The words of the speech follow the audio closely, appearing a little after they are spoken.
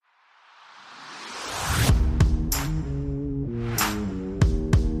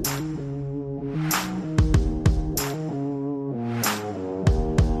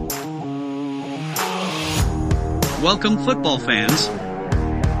Welcome, football fans.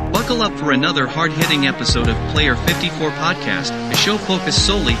 Buckle up for another hard-hitting episode of Player 54 Podcast, a show focused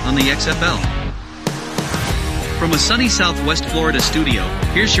solely on the XFL. From a sunny Southwest Florida studio,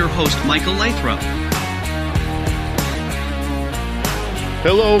 here's your host, Michael Lathrop.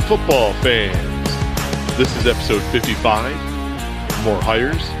 Hello, football fans. This is episode 55, More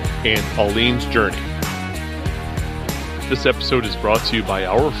Hires, and Alleen's Journey. This episode is brought to you by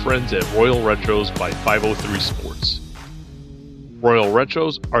our friends at Royal Retros by 503 Sports. Royal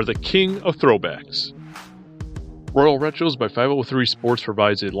Retros are the king of throwbacks. Royal Retros by 503 Sports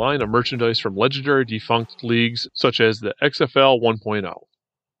provides a line of merchandise from legendary defunct leagues such as the XFL 1.0.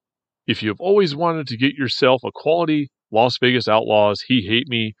 If you have always wanted to get yourself a quality Las Vegas Outlaws He Hate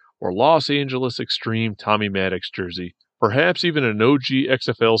Me or Los Angeles Extreme Tommy Maddox jersey, perhaps even an OG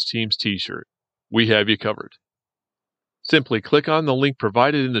XFL's team's t-shirt, we have you covered. Simply click on the link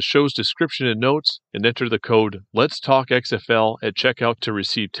provided in the show's description and notes and enter the code Let's Talk XFL at checkout to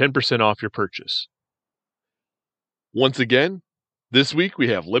receive 10% off your purchase. Once again, this week we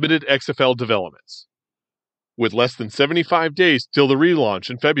have limited XFL developments. With less than 75 days till the relaunch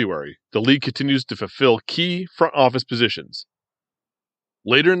in February, the league continues to fulfill key front office positions.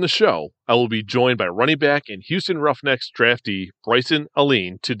 Later in the show, I will be joined by running back and Houston Roughnecks draftee Bryson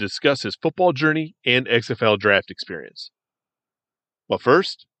Alleen to discuss his football journey and XFL draft experience. But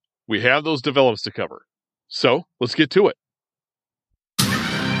first, we have those developments to cover. So, let's get to it.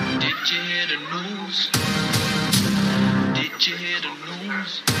 Did you hear the news? Did you hear the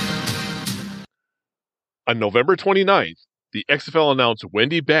news? On November 29th, the XFL announced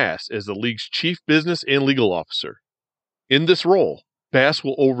Wendy Bass as the league's chief business and legal officer. In this role, Bass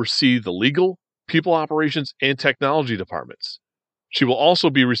will oversee the legal, people operations, and technology departments. She will also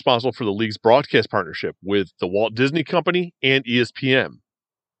be responsible for the league's broadcast partnership with the Walt Disney Company and ESPN.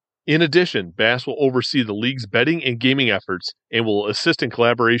 In addition, Bass will oversee the league's betting and gaming efforts and will assist in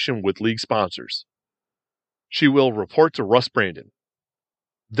collaboration with league sponsors. She will report to Russ Brandon.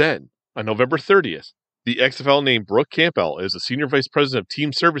 Then, on November 30th, the XFL named Brooke Campbell as the Senior Vice President of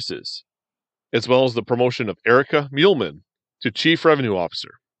Team Services, as well as the promotion of Erica Muehlman to Chief Revenue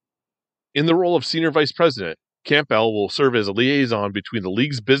Officer. In the role of Senior Vice President, Campbell will serve as a liaison between the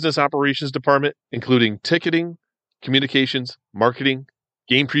league's business operations department, including ticketing, communications, marketing,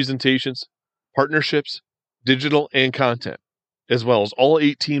 game presentations, partnerships, digital, and content, as well as all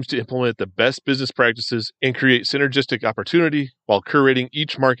 8 teams to implement the best business practices and create synergistic opportunity while curating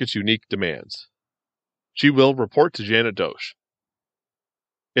each market's unique demands. She will report to Janet Dosch.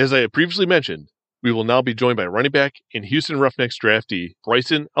 As I have previously mentioned, we will now be joined by running back and Houston Roughnecks draftee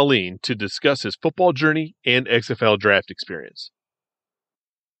Bryson Alleen to discuss his football journey and XFL draft experience.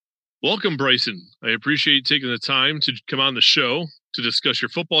 Welcome, Bryson. I appreciate taking the time to come on the show to discuss your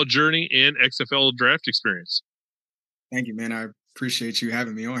football journey and XFL draft experience. Thank you, man. I appreciate you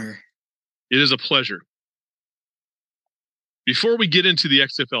having me on here. It is a pleasure. Before we get into the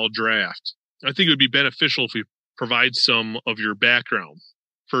XFL draft, I think it would be beneficial if we provide some of your background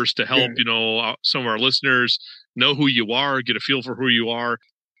first to help, some of our listeners know who you are, get a feel for who you are.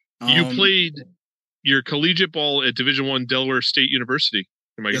 You played your collegiate ball at Division I Delaware State University.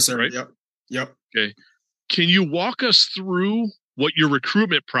 Am I yes, sir. Right? Yep. Okay. Can you walk us through what your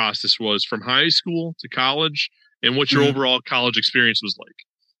recruitment process was from high school to college and what your overall college experience was like?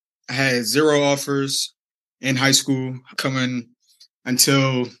 I had 0 offers in high school coming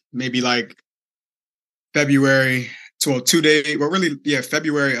until maybe like February.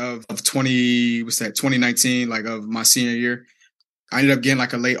 February of 2019, like of my senior year. I ended up getting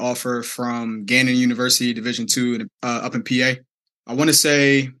like a late offer from Gannon University, Division II, up in PA. I want to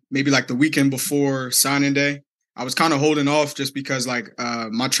say maybe like the weekend before signing day. I was kind of holding off just because like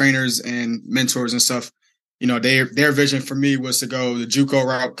my trainers and mentors and stuff, their vision for me was to go the JUCO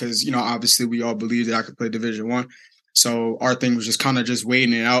route because, obviously we all believed that I could play Division I. So our thing was just kind of just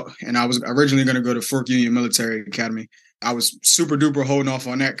waiting it out. And I was originally going to go to Fork Union Military Academy. I was super duper holding off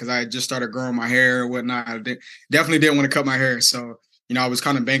on that because I had just started growing my hair and whatnot. I definitely didn't want to cut my hair. So, I was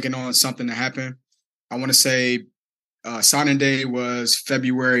kind of banking on something to happen. I want to say signing day was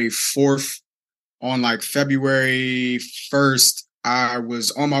February 4th. On like February 1st, I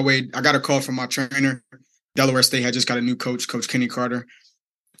was on my way. I got a call from my trainer. Delaware State had just got a new coach, Coach Kenny Carter.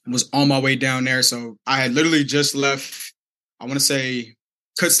 Was on my way down there. So I had literally just left, I want to say,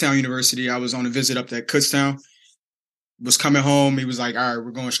 Kutztown University. I was on a visit up at Kutztown. Was coming home. He was like, all right, we're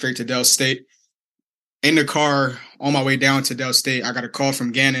going straight to Del State. In the car, on my way down to Del State, I got a call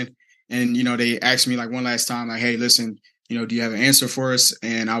from Gannon. And, they asked me like one last time, like, hey, listen, do you have an answer for us?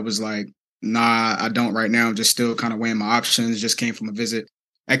 And I was like, nah, I don't right now. I'm just still kind of weighing my options. Just came from a visit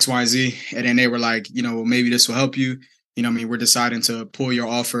X, Y, Z. And then they were like, well, maybe this will help you. We're deciding to pull your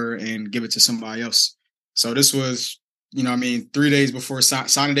offer and give it to somebody else. So this was, 3 days before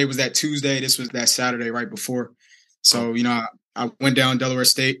signing day was that Tuesday. This was that Saturday right before. So, I went down Delaware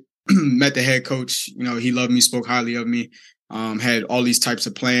State, met the head coach. He loved me, spoke highly of me, had all these types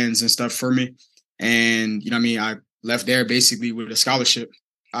of plans and stuff for me. And, I left there basically with a scholarship.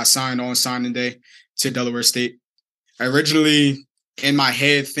 I signed on signing day to Delaware State. Originally in my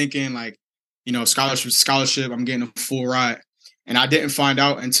head thinking like, scholarship, I'm getting a full ride. And I didn't find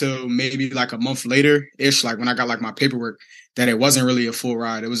out until maybe like a month later-ish, like when I got like my paperwork, that it wasn't really a full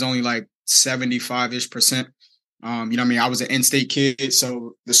ride. It was only like 75-ish%. I was an in-state kid,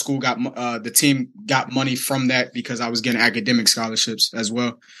 so the school the team got money from that because I was getting academic scholarships as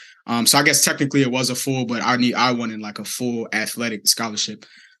well. So I guess technically it was a full, but I wanted like a full athletic scholarship.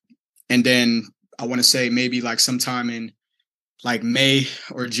 And then I want to say maybe like sometime in like May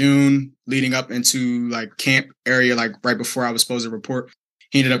or June leading up into like camp area, like right before I was supposed to report,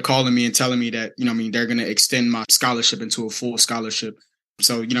 he ended up calling me and telling me that, they're going to extend my scholarship into a full scholarship.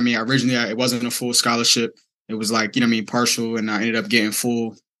 So, originally it wasn't a full scholarship. It was like, partial, and I ended up getting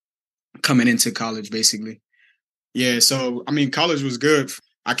full coming into college, basically. Yeah. So, college was good.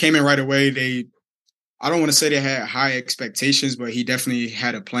 I came in right away. I don't want to say they had high expectations, but he definitely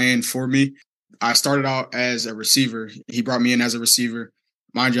had a plan for me. I started out as a receiver. He brought me in as a receiver.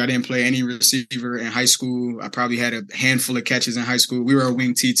 Mind you, I didn't play any receiver in high school. I probably had a handful of catches in high school. We were a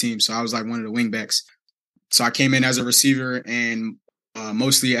wing T team, so I was like one of the wing backs. So I came in as a receiver and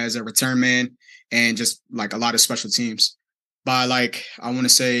mostly as a return man and just like a lot of special teams. By like, I want to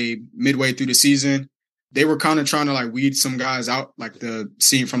say midway through the season, they were kind of trying to like weed some guys out, like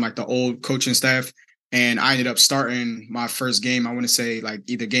from like the old coaching staff. And I ended up starting my first game. I want to say like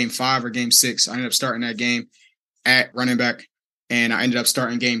either game 5 or game 6. I ended up starting that game at running back. And I ended up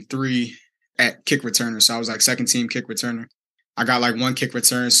starting game 3 at kick returner. So I was like second team kick returner. I got like one kick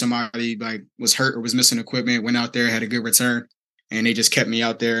return. Somebody like was hurt or was missing equipment, went out there, had a good return, and they just kept me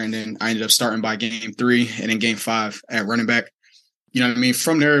out there. And then I ended up starting by game 3 and then game 5 at running back.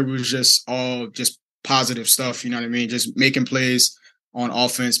 From there, it was just all just positive stuff. Just making plays on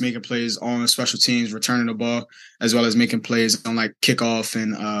offense, making plays on special teams, returning the ball, as well as making plays on like kickoff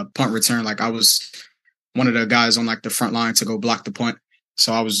and punt return. Like I was one of the guys on like the front line to go block the punt.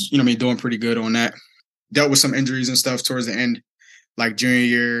 So I was, doing pretty good on that. Dealt with some injuries and stuff towards the end. Like junior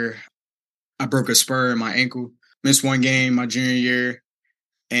year, I broke a spur in my ankle, missed one game my junior year.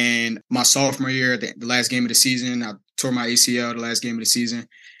 And my sophomore year, the last game of the season, I tore my ACL the last game of the season.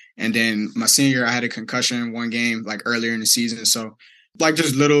 And then my senior year, I had a concussion one game like earlier in the season. So like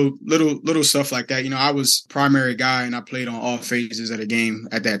just little stuff like that. I was primary guy and I played on all phases of the game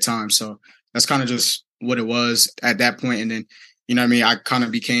at that time. So that's kind of just what it was at that point. And then, I kind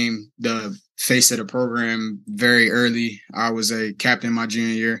of became the face of the program very early. I was a captain my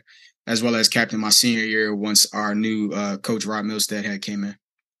junior year, as well as captain my senior year once our new coach Rob Milstead had came in.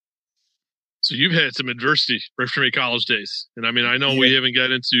 So you've had some adversity right from your college days. And I know we haven't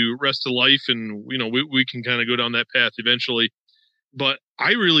got into rest of life and, we can kind of go down that path eventually. But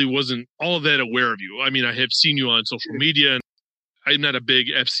I really wasn't all of that aware of you. I have seen you on social media, and I'm not a big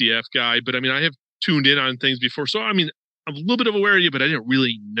FCF guy, but I have tuned in on things before. So, I'm a little bit of aware of you, but I didn't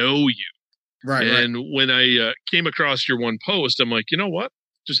really know you. Right. And when I came across your one post, I'm like, you know what?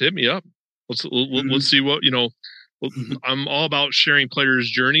 Just hit me up. Let's see what, I'm all about sharing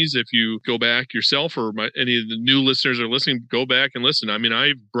players' journeys. If you go back yourself or any of the new listeners are listening, go back and listen.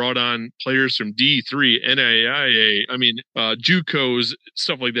 I've brought on players from D3, NAIA, JUCOs,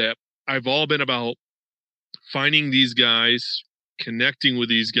 stuff like that. I've all been about finding these guys, connecting with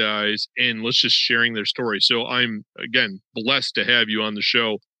these guys, and let's just sharing their story. So I'm, again, blessed to have you on the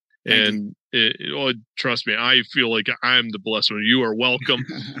show. And trust me, I feel like I'm the blessed one. You are welcome.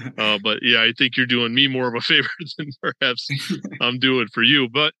 But yeah, I think you're doing me more of a favor than perhaps I'm doing for you.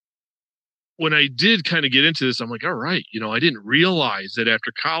 But when I did kind of get into this, I'm like, all right, I didn't realize that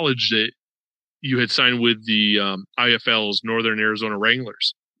after college that you had signed with the IFL's Northern Arizona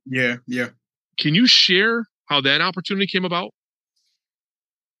Wranglers. Yeah. Can you share how that opportunity came about?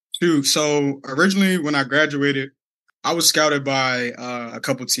 Dude, so originally when I graduated, I was scouted by a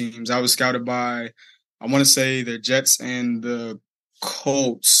couple teams. I was scouted by, I want to say, the Jets and the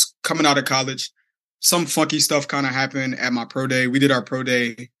Colts coming out of college. Some funky stuff kind of happened at my pro day. We did our pro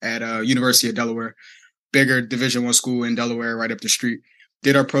day at University of Delaware, bigger Division I school in Delaware right up the street.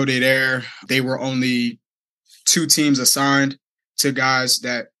 Did our pro day there. They were only 2 teams assigned to guys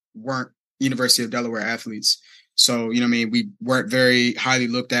that weren't University of Delaware athletes. So, we weren't very highly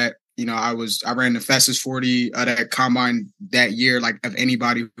looked at I ran the fastest 40 at that combine that year, like of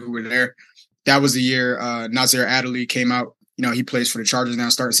anybody who were there. That was the year Nasir Adderley came out. He plays for the Chargers now,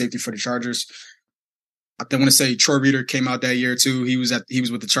 starting safety for the Chargers. I want to say Troy Reeder came out that year too. He was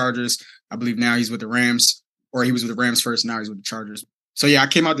with the Chargers. I believe now he's with the Rams, or he was with the Rams first. Now he's with the Chargers. So yeah, I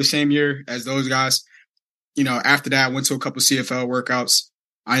came out the same year as those guys. After that, I went to a couple CFL workouts.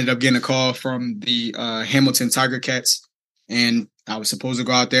 I ended up getting a call from the Hamilton Tiger Cats, and I was supposed to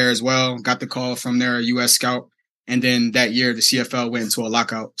go out there as well. Got the call from their U.S. scout, and then that year the CFL went into a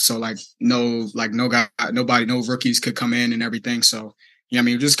lockout. So no rookies could come in and everything. So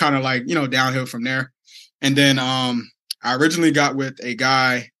just kind of downhill from there. And then I originally got with a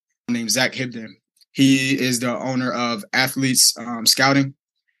guy named Zach Hibden. He is the owner of Athletes Scouting.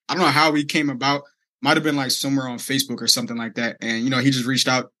 I don't know how he came about. Might have been somewhere on Facebook or something like that. And, he just reached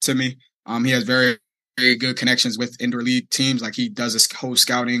out to me. He has very, very good connections with indoor league teams. He does this whole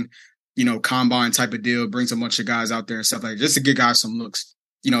scouting, combine type of deal, brings a bunch of guys out there and stuff like that, just to give guys some looks.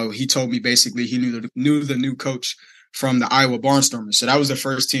 He told me basically he knew the new coach from the Iowa Barnstormers. So that was the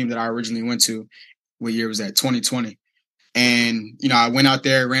first team that I originally went to. What year was that? 2020. And, I went out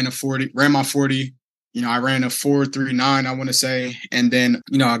there, ran my 40. I ran a 4.39, I want to say. And then,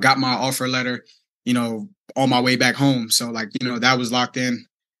 I got my offer letter, on my way back home. So that was locked in.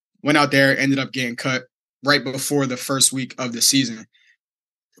 Went out there, ended up getting cut right before the first week of the season.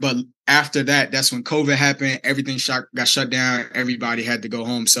 But after that, that's when COVID happened. Everything got shut down. Everybody had to go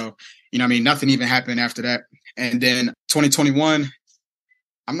home. So, nothing even happened after that. And then 2021,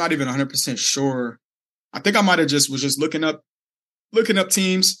 I'm not even 100% sure. I think I might have was just looking up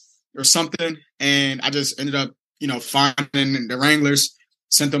teams or something. And I just ended up, finding the Wranglers,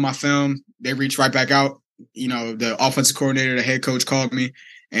 sent them my film. They reached right back out. The offensive coordinator, the head coach called me,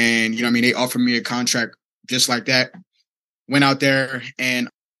 and, they offered me a contract just like that. Went out there and,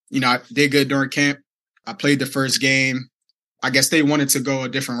 I did good during camp. I played the first game. I guess they wanted to go a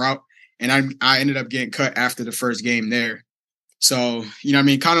different route, and I ended up getting cut after the first game there. So,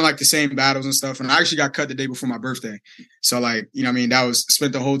 kind of the same battles and stuff. And I actually got cut the day before my birthday. So that was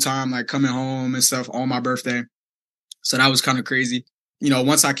spent the whole time coming home and stuff on my birthday. So that was kind of crazy.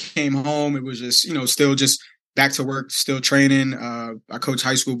 Once I came home, it was just, still just back to work, still training. I coach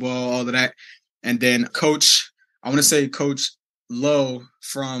high school ball, all of that. And then Coach Lowe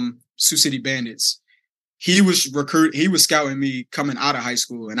from Sioux City Bandits, he was scouting me coming out of high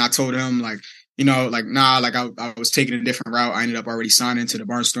school. And I told him I was taking a different route. I ended up already signing to the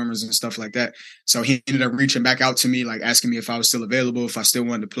Barnstormers and stuff like that. So he ended up reaching back out to me, asking me if I was still available, if I still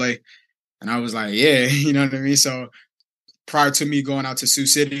wanted to play. And I was like, yeah, you know what I mean? So prior to me going out to Sioux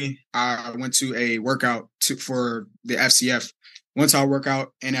City, I went to a workout for the FCF. Went to our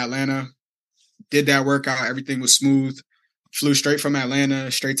workout in Atlanta, did that workout. Everything was smooth. Flew straight from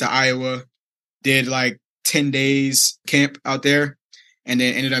Atlanta, straight to Iowa. Did 10 days camp out there, and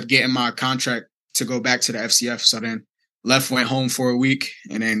then ended up getting my contract to go back to the FCF. So then went home for a week,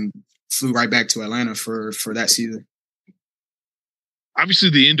 and then flew right back to Atlanta for that season. Obviously,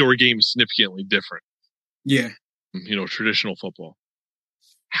 the indoor game is significantly different. Yeah. Traditional football.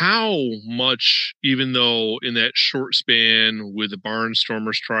 How much, even though in that short span with the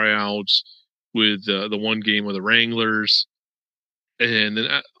Barnstormers tryouts, with the one game with the Wranglers, and then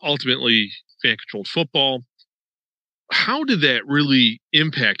ultimately fan-controlled football, how did that really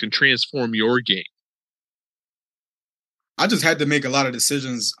impact and transform your game? I just had to make a lot of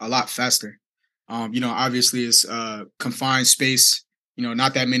decisions a lot faster. Obviously it's confined space,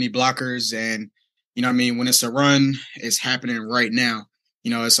 not that many blockers. And, when it's a run, it's happening right now.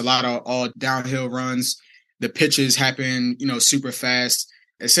 It's a lot of all downhill runs. The pitches happen, super fast.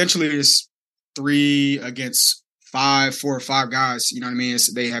 Essentially it's 3 against 4 or 5 guys.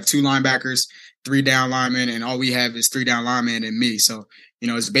 They have 2 linebackers, 3 down linemen, and all we have is 3 down linemen and me. So,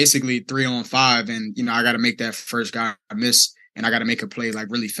 it's basically 3 on 5, and, I got to make that first guy miss, and I got to make a play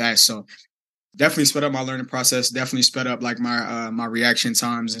really fast. So definitely sped up my learning process, definitely sped up my reaction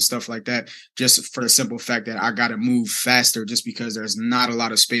times and stuff like that, just for the simple fact that I got to move faster just because there's not a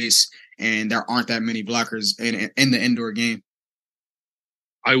lot of space and there aren't that many blockers in the indoor game.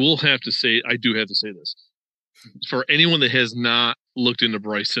 I do have to say this. For anyone that has not looked into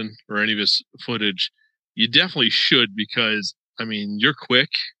Bryson or any of his footage, you definitely should, because, you're quick.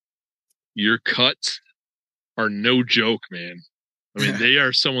 Your cuts are no joke, man. They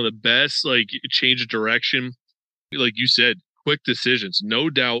are some of the best, change of direction. Like you said, quick decisions. No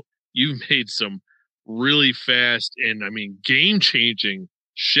doubt you've made some really fast and, game-changing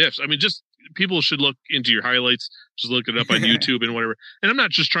shifts. Just people should look into your highlights. Just look it up on YouTube and whatever. And I'm not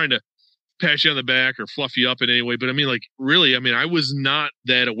just trying to pat you on the back or fluff you up in any way. But I mean, like, really, I mean, I was not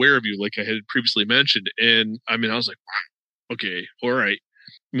that aware of you, like I had previously mentioned. And I mean, I was like, wow, okay, all right.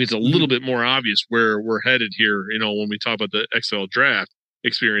 I mean, it's a little bit more obvious where we're headed here, you know, when we talk about the XFL draft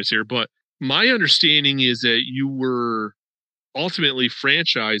experience here. But my understanding is that you were ultimately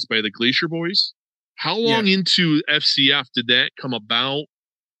franchised by the Glacier Boys. How long into FCF did that come about?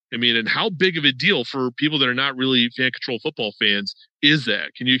 I mean, and how big of a deal for people that are not really fan control football fans is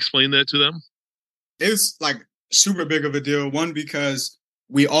that? Can you explain that to them? It's like super big of a deal. One, because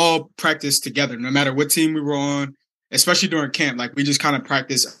we all practiced together, no matter what team we were on, especially during camp. Like, we just kind of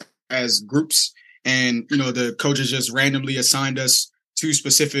practiced as groups, and, you know, the coaches just randomly assigned us to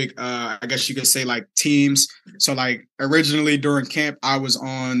specific, I guess you could say, like, teams. So, like, originally during camp, I was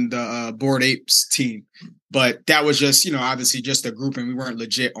on the Bored Apes team, but that was just, you know, obviously just a group, and we weren't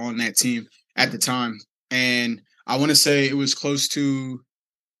legit on that team at the time. And I want to say it was close to,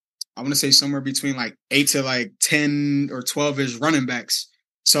 I want to say somewhere between like 8 to like 10 or 12-ish running backs.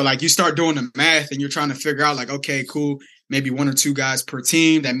 So, like, you start doing the math and you're trying to figure out, like, okay, cool, maybe 1 or 2 guys per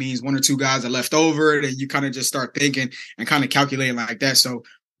team. That means 1 or 2 guys are left over. And you kind of just start thinking and kind of calculating like that. So,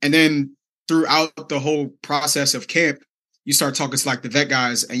 and then throughout the whole process of camp, you start talking to like the vet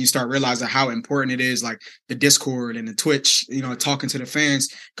guys, and you start realizing how important it is, like the Discord and the Twitch, you know, talking to the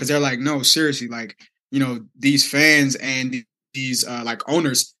fans, because they're like, no, seriously, like, you know, these fans and these like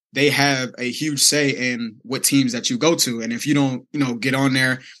owners, they have a huge say in what teams that you go to. And if you don't, you know, get on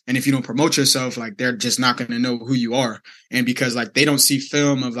there, and if you don't promote yourself, like, they're just not going to know who you are. And because, like, they don't see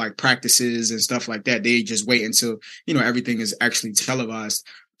film of like practices and stuff like that, they just wait until, you know, everything is actually televised.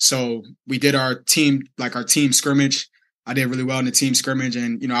 So we did our team scrimmage. I did really well in the team scrimmage.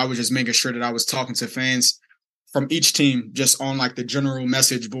 And, you know, I was just making sure that I was talking to fans from each team just on like the general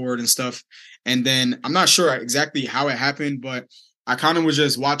message board and stuff. And then I'm not sure exactly how it happened, but I kind of was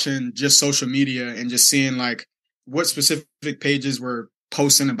just watching just social media and just seeing like what specific pages were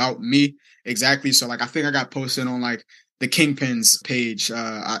posting about me exactly. So, like, I think I got posted on like the Kingpins page.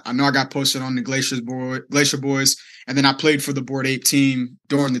 I know I got posted on the Glacier Boys, and then I played for the Bored Ape team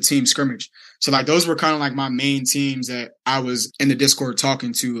during the team scrimmage. So, like, those were kind of like my main teams that I was in the Discord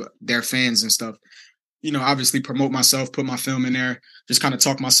talking to their fans and stuff. You know, obviously promote myself, put my film in there, just kind of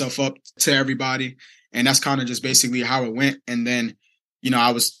talk myself up to everybody. And that's kind of just basically how it went. And then, you know,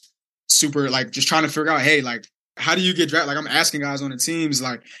 I was super like just trying to figure out, hey, like, how do you get drafted? Like, I'm asking guys on the teams,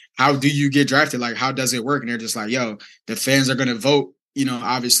 like, how do you get drafted? Like, how does it work? And they're just like, yo, the fans are going to vote, you know,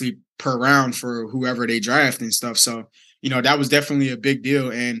 obviously per round for whoever they draft and stuff. So, you know, that was definitely a big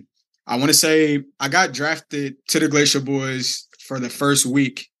deal. And I want to say I got drafted to the Glacier Boys for the first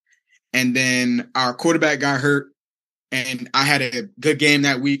week. And then our quarterback got hurt, and I had a good game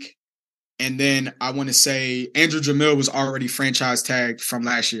that week. And then I want to say Andrew Jamil was already franchise tagged from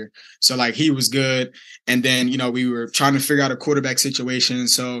last year. So, like, he was good. And then, you know, we were trying to figure out a quarterback situation.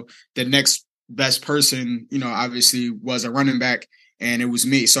 So the next best person, you know, obviously was a running back, and it was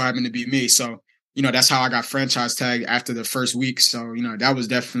me. So it happened to be me. So, you know, that's how I got franchise tagged after the first week. So, you know, that was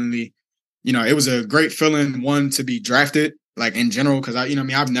definitely, you know, it was a great feeling, one, to be drafted, like, in general, because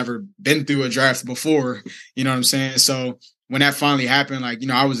I've never been through a draft before, you know what I'm saying? So when that finally happened, like, you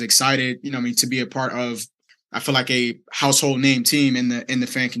know, I was excited, you know, to be a part of, I feel like, a household name team in the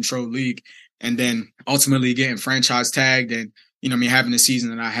fan control league. And then ultimately getting franchise tagged and, you know, having the season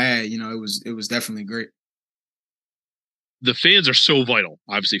that I had, you know, it was definitely great. The fans are so vital,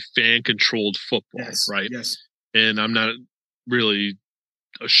 obviously, fan controlled football, Yes, right? Yes. And I'm not really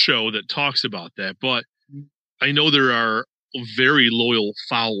a show that talks about that, but I know there are very loyal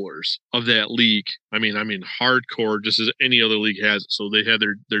followers of that league. I mean, hardcore, just as any other league has it. So they have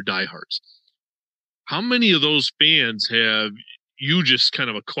their diehards. How many of those fans have you just kind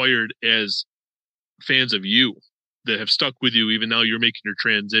of acquired as fans of you that have stuck with you even now you're making your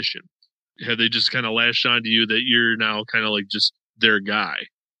transition? Have they just kind of lashed on to you that you're now kind of like just their guy?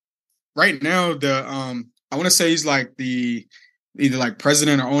 Right now, I want to say he's like either like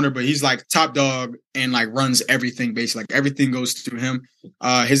president or owner, but he's like top dog and like runs everything basically. Like, everything goes through him.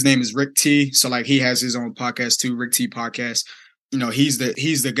 His name is Rick T. So, like, he has his own podcast too, Rick T Podcast. You know, he's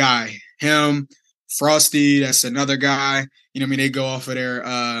the guy. Him, Frosty, that's another guy. You know, they go off of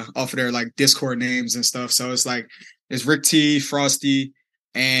their like Discord names and stuff. So it's like it's Rick T, Frosty,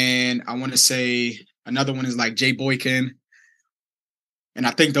 and I want to say another one is like Jay Boykin. And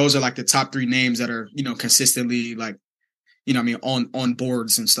I think those are like the top 3 names that are, you know, consistently like, you know, on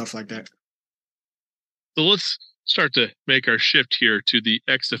boards and stuff like that. So let's start to make our shift here to the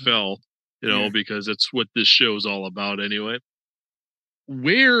XFL, you know, because that's what this show is all about anyway.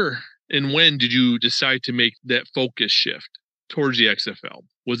 Where and when did you decide to make that focus shift towards the XFL?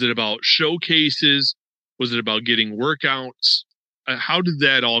 Was it about showcases? Was it about getting workouts? How did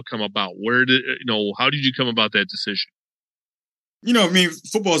that all come about? How did you come about that decision? I mean,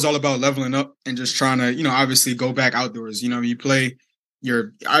 football is all about leveling up and just trying to, obviously go back outdoors. You play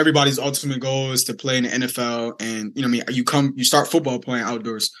everybody's ultimate goal is to play in the NFL, and you start football playing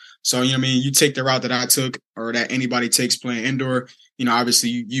outdoors. So, you take the route that I took or that anybody takes playing indoor,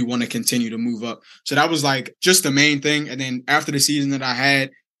 obviously you want to continue to move up. So that was like just the main thing. And then after the season that I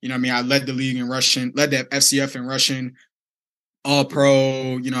had, I led the league in rushing, led the FCF in rushing, all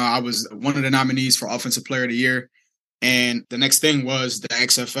pro. I was one of the nominees for Offensive Player of the Year. And the next thing was the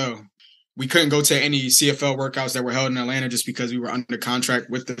XFL. We couldn't go to any CFL workouts that were held in Atlanta just because we were under contract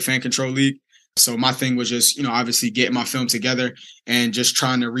with the Fan Control League. So my thing was just, obviously getting my film together and just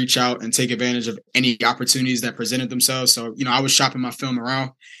trying to reach out and take advantage of any opportunities that presented themselves. So, I was shopping my film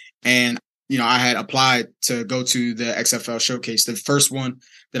around, and, I had applied to go to the XFL showcase. The first one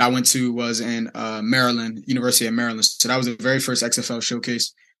that I went to was in Maryland, University of Maryland. So that was the very first XFL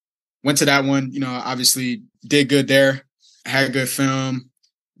showcase. Went to that one, obviously did good there, had good film,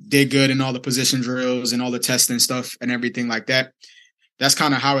 did good in all the position drills and all the testing stuff and everything like that. That's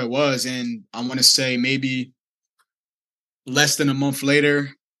kind of how it was. And I want to say maybe less than a month later,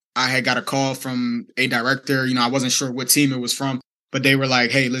 I had got a call from a director. I wasn't sure what team it was from, but they were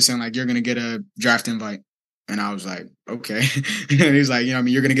like, hey, listen, like, you're going to get a draft invite. And I was like, okay. And he's like, you're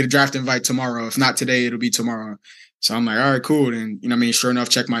going to get a draft invite tomorrow. If not today, it'll be tomorrow. So I'm like, all right, cool. And, sure enough,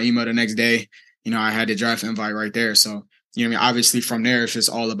 check my email the next day. I had the draft invite right there. So, obviously from there, it's just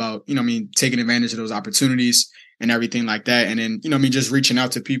all about, taking advantage of those opportunities and everything like that. And then, just reaching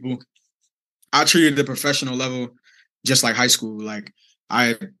out to people. I treated the professional level just like high school. Like,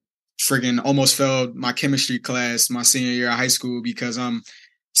 I friggin' almost failed my chemistry class my senior year of high school because I'm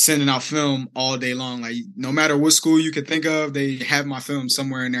sending out film all day long. Like, no matter what school you could think of, they have my film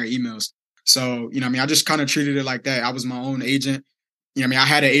somewhere in their emails. So, I just kind of treated it like that. I was my own agent. I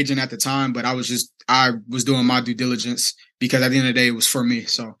had an agent at the time, but I was doing my due diligence because at the end of the day, it was for me.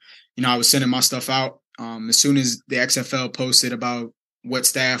 So, I was sending my stuff out. As soon as the XFL posted about what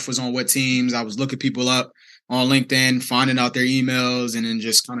staff was on what teams, I was looking people up on LinkedIn, finding out their emails, and then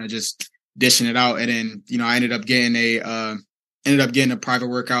just kind of just dishing it out. And then, I ended up getting a private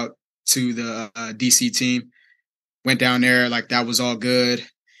workout to the DC team. Went down there, like, that was all good.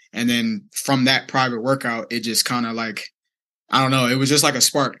 And then from that private workout, it just kind of like, I don't know, it was just like a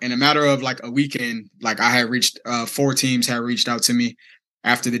spark. In a matter of like a weekend, like, I had reached 4 teams had reached out to me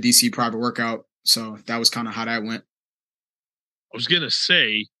after the DC private workout. So that was kind of how that went. I was going to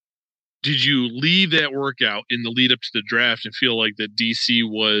say, did you leave that workout in the lead up to the draft and feel like that DC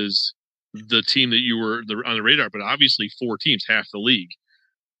was the team that you were on the radar? But obviously 4 teams, half the league.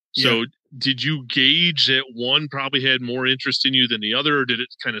 So did you gauge that one probably had more interest in you than the other? Or did it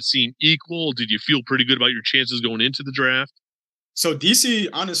kind of seem equal? Did you feel pretty good about your chances going into the draft? So DC,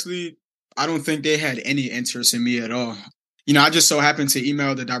 honestly, I don't think they had any interest in me at all. I just so happened to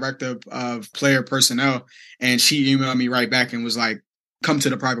email the director of player personnel, and she emailed me right back and was like, come to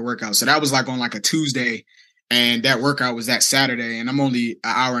the private workout. So that was like on like a Tuesday, and that workout was that Saturday, and I'm only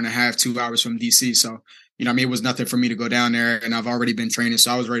an hour and a half, 2 hours from DC. So, it was nothing for me to go down there, and I've already been training,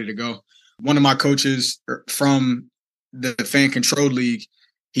 so I was ready to go. One of my coaches from the Fan Control League,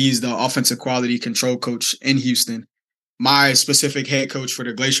 he's the offensive quality control coach in Houston. My specific head coach for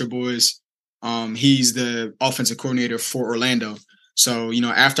the Glacier Boys, he's the offensive coordinator for Orlando. So,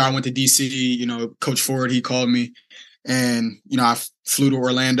 after I went to DC, Coach Ford, he called me, and, I flew to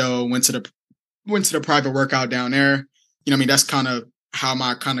Orlando, went to the private workout down there. That's kind of how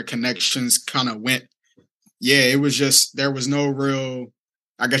my kind of connections kind of went. Yeah, it was just, there was no real,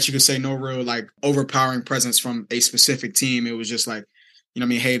 I guess you could say, no real like overpowering presence from a specific team. It was just like,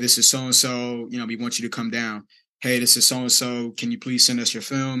 hey, this is so-and-so, we want you to come down. Hey, this is so-and-so, can you please send us your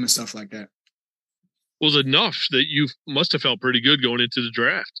film and stuff like that. Was enough that you must have felt pretty good going into the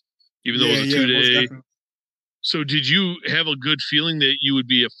draft, even though it was a 2-day. So did you have a good feeling that you would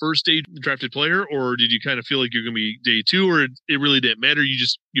be a first-day drafted player, or did you kind of feel like you're going to be day 2, or it really didn't matter?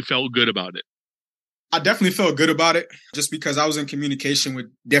 You felt good about it? I definitely felt good about it just because I was in communication with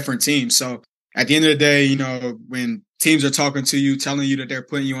different teams. So at the end of the day, when teams are talking to you, telling you that they're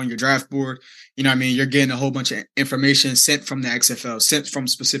putting you on your draft board, you're getting a whole bunch of information sent from the XFL, sent from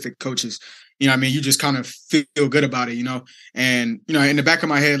specific coaches. You just kind of feel good about it, and, in the back of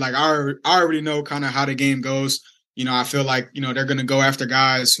my head, like, I already know kind of how the game goes. I feel like, they're going to go after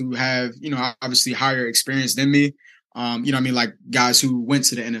guys who have, obviously higher experience than me. Like guys who went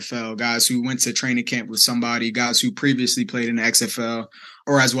to the NFL, guys who went to training camp with somebody, guys who previously played in the XFL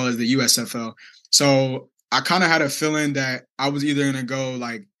or as well as the USFL. So I kind of had a feeling that I was either going to go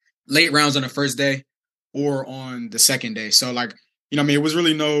like late rounds on the first day or on the second day. So like, I mean, it was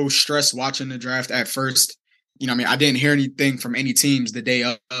really no stress watching the draft at first. I mean, I didn't hear anything from any teams the day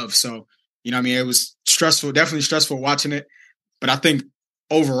of. So, I mean, it was stressful, definitely stressful watching it. But I think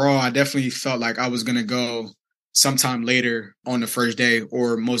overall, I definitely felt like I was going to go sometime later on the first day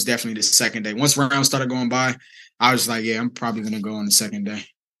or most definitely the second day. Once rounds started going by, I was like, yeah, I'm probably going to go on the second day.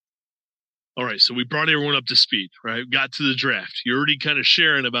 All right. So we brought everyone up to speed, right? Got to the draft. You're already kind of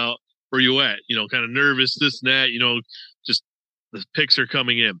sharing about where you at, kind of nervous, this and that, just the picks are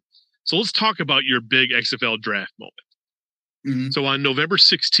coming in. So let's talk about your big XFL draft moment. Mm-hmm. So on November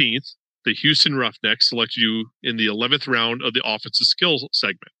 16th, the Houston Roughnecks selected you in the 11th round of the offensive skills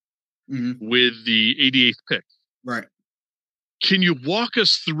segment with the 88th pick. Right. Can you walk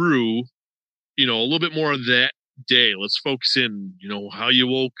us through, a little bit more of that day? Let's focus in, how you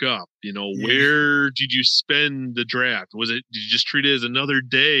woke up, where did you spend the draft? Did you just treat it as another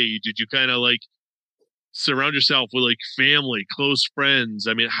day? Did you kind of like surround yourself with like family, close friends?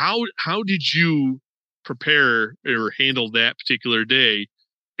 I mean, how did you prepare or handle that particular day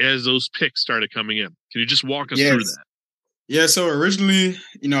as those picks started coming in? Can you just walk us through that? Yeah, so originally,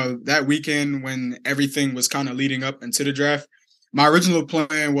 that weekend when everything was kind of leading up into the draft, my original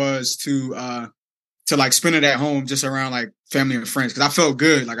plan was to like spend it at home just around like family and friends, because I felt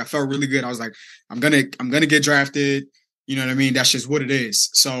good. Like I felt really good. I was like, I'm gonna get drafted. You know what I mean? That's just what it is.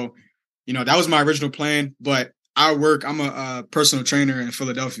 So, that was my original plan. But I'm a personal trainer in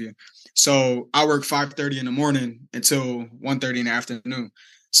Philadelphia. So I work 5:30 in the morning until 1:30 in the afternoon.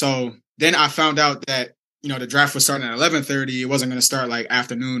 So then I found out that, the draft was starting at 11:30. It wasn't going to start like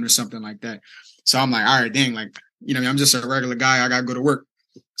afternoon or something like that. So I'm like, all right, dang, like, I'm just a regular guy. I got to go to work.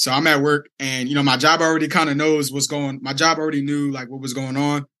 So I'm at work and, my job already kind of knows my job already knew like what was going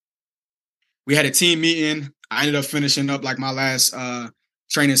on. We had a team meeting. I ended up finishing up like my last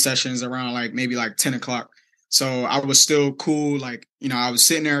training sessions around like maybe like 10 o'clock. So I was still cool. Like, I was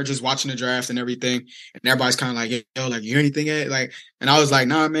sitting there just watching the draft and everything. And everybody's kind of like, yo, like, you hear anything yet? Like, and I was like,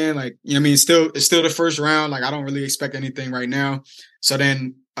 nah, man, like, it's still the first round. Like, I don't really expect anything right now. So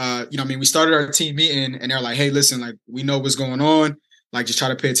then, we started our team meeting and they're like, hey, listen, like, we know what's going on. Like, just try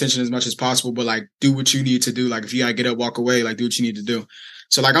to pay attention as much as possible, but like, do what you need to do. Like, if you gotta get up, walk away, like, do what you need to do.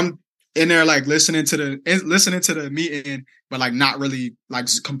 So like, I'm in there, like listening to the meeting, but like not really like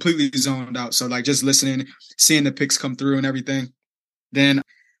completely zoned out. So like just listening, seeing the picks come through and everything. Then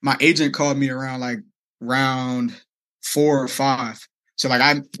my agent called me around like round 4 or 5. So like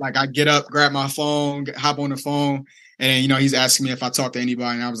I get up, grab my phone, hop on the phone, and then, he's asking me if I talk to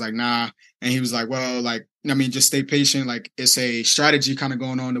anybody, and I was like, nah. And he was like, well, like, just stay patient. Like it's a strategy kind of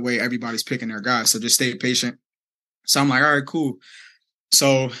going on the way everybody's picking their guys. So just stay patient. So I'm like, all right, cool.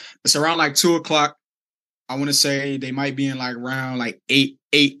 So it's around like 2 o'clock. I want to say they might be in like around like 8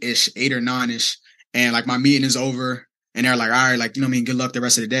 or 9ish. And like my meeting is over and they're like, all right, like, good luck the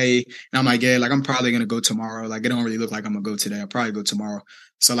rest of the day. And I'm like, yeah, like I'm probably going to go tomorrow. Like it don't really look like I'm going to go today. I'll probably go tomorrow.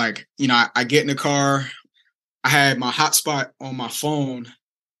 So like, I get in the car. I had my hotspot on my phone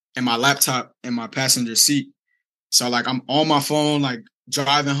and my laptop in my passenger seat. So like I'm on my phone, like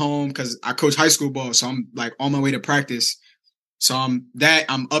driving home because I coach high school ball. So I'm like on my way to practice. So I'm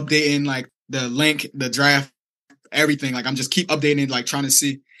updating like the link, the draft, everything. Like I'm just keep updating, like trying to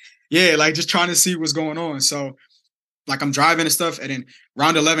see. Yeah, like just trying to see what's going on. So like I'm driving and stuff. And then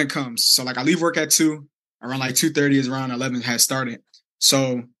round 11 comes. So like I leave work at 2. Around like 2:30 is round 11 has started.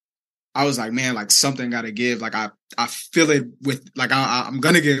 So I was like, man, like something got to give. Like I feel it with like I'm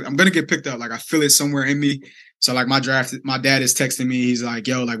gonna get picked up. Like I feel it somewhere in me. So like my dad is texting me. He's like,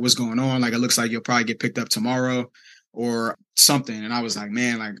 yo, like what's going on? Like it looks like you'll probably get picked up tomorrow or something. And I was like,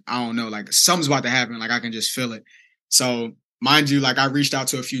 man, like, I don't know, like something's about to happen. Like I can just feel it. So mind you, like I reached out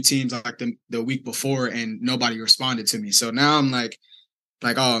to a few teams like the week before and nobody responded to me. So now I'm like,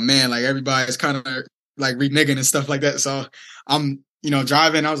 oh man, like everybody's kind of like reneging and stuff like that. So I'm,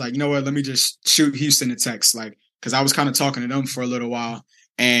 driving. I was like, you know what, let me just shoot Houston a text. Like, cause I was kind of talking to them for a little while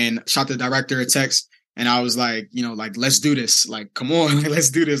and shot the director a text. And I was like, like, let's do this. Like, come on, like, let's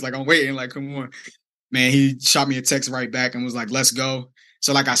do this. Like, I'm waiting. Like, come on. Man, he shot me a text right back and was like, let's go.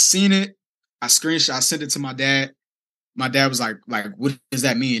 So like I seen it, I sent it to my dad. My dad was like, what does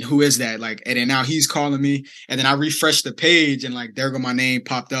that mean? Who is that? Like, and then now he's calling me. And then I refreshed the page and like, there go my name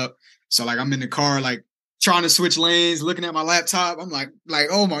popped up. So like, I'm in the car, like trying to switch lanes, looking at my laptop. I'm like,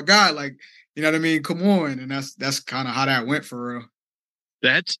 oh my God, like, you know what I mean? Come on. And that's kind of how that went for real.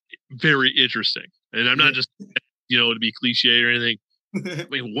 That's very interesting. And I'm not just, to be cliche or anything. I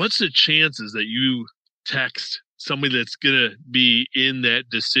mean, what's the chances that you text somebody that's going to be in that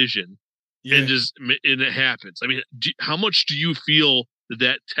decision Yeah. and it happens. I mean, how much do you feel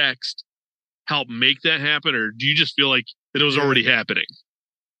that text helped make that happen, or do you just feel like it was already happening?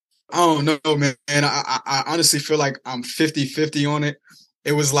 I don't know, man. I honestly feel like I'm 50-50 on it.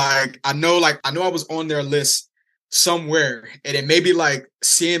 It was like I know I was on their list somewhere, and it maybe like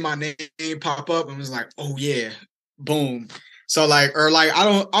seeing my name pop up and was like, oh yeah, boom. So like, or like I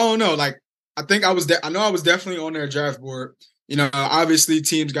don't know. Like I think I know I was definitely on their draft board. You know, obviously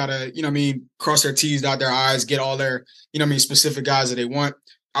teams gotta, cross their T's, dot their I's, get all their, specific guys that they want.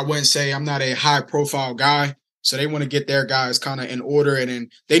 I wouldn't say I'm not a high profile guy. So they want to get their guys kind of in order. And then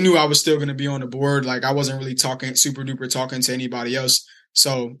they knew I was still going to be on the board. Like I wasn't really super duper talking to anybody else.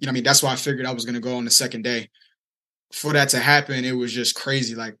 So, that's why I figured I was going to go on the second day. For that to happen, it was just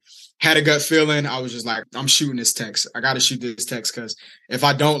crazy. Like had a gut feeling. I was just like, I'm shooting this text. I got to shoot this text because if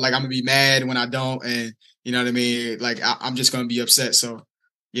I don't, like I'm going to be mad when I don't. And you know what I mean? Like I'm just going to be upset. So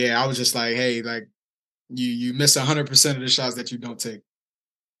yeah, I was just like, hey, like you miss 100% of the shots that you don't take.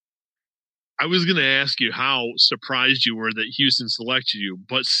 I was going to ask you how surprised you were that Houston selected you,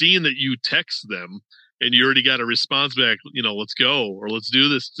 but seeing that you text them and you already got a response back, let's go or let's do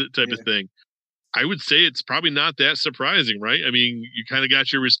this type of thing, I would say it's probably not that surprising, right? I mean, you kind of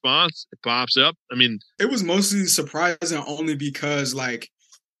got your response, it pops up. I mean, it was mostly surprising only because, like,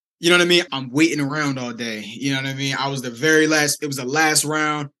 you know what I mean? I'm waiting around all day. You know what I mean? I was it was the last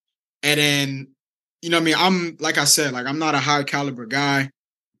round. And then, you know what I mean? I'm, like I said, like, I'm not a high caliber guy.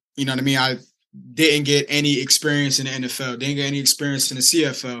 You know what I mean? I didn't get any experience in the NFL, didn't get any experience in the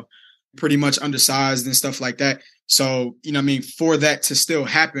CFL, pretty much undersized and stuff like that. So, you know what I mean? For that to still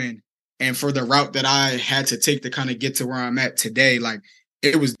happen and for the route that I had to take to kind of get to where I'm at today, like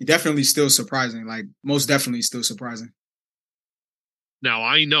it was definitely still surprising, like most definitely still surprising. Now,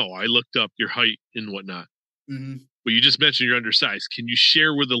 I know I looked up your height and whatnot, but you just mentioned you're undersized. Can you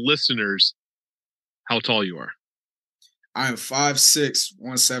share with the listeners how tall you are? I am 5'6",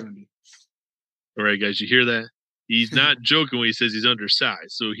 170. All right, guys, you hear that? He's not joking when he says he's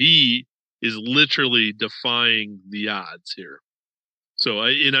undersized. So he is literally defying the odds here. So,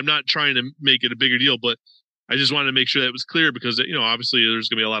 and I'm not trying to make it a bigger deal, but I just wanted to make sure that was clear because, obviously there's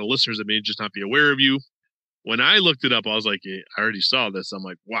going to be a lot of listeners that may just not be aware of you. When I looked it up, I was like, hey, I already saw this. I'm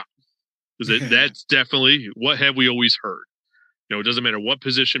like, wow. Because that's definitely what have we always heard. It doesn't matter what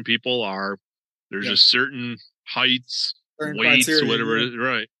position people are. There's just certain heights, weights, criteria, whatever it is.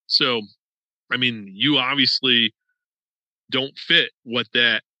 Right. So, I mean, you obviously don't fit what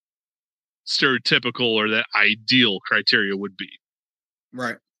that stereotypical or that ideal criteria would be.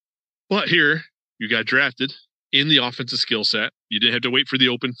 Right. But here, you got drafted in the offensive skill set. You didn't have to wait for the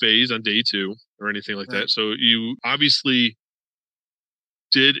open phase on day 2 or anything like that. So you obviously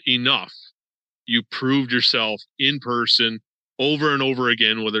did enough. You proved yourself in person over and over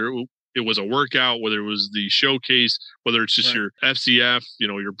again, whether it was a workout, whether it was the showcase, whether it's just your FCF,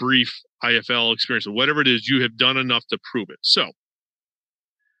 your brief IFL experience, or whatever it is, you have done enough to prove it. So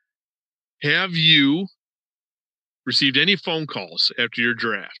have you received any phone calls after your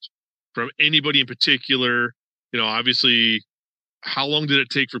draft from anybody in particular? Obviously, how long did it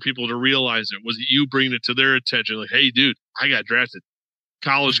take for people to realize it? Was it you bringing it to their attention? Like, hey, dude, I got drafted.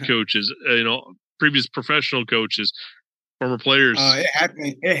 College coaches, previous professional coaches, former players. It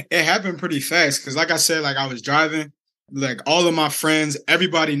happened. It happened pretty fast because, like I said, like I was driving, like all of my friends,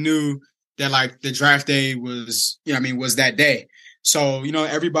 everybody knew that like the draft day was, was that day. So,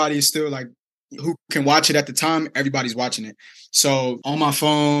 everybody is still like, who can watch it at the time, everybody's watching it. So on my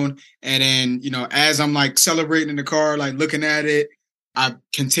phone, and then, as I'm like celebrating in the car, like looking at it, I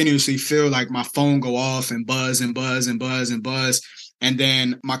continuously feel like my phone go off and buzz and buzz and buzz and buzz. And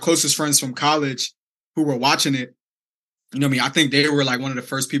then my closest friends from college who were watching it, I think they were like one of the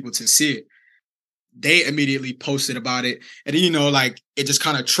first people to see it. They immediately posted about it. And then, like it just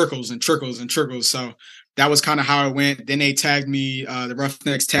kind of trickles and trickles and trickles. So that was kind of how it went. Then they tagged me, the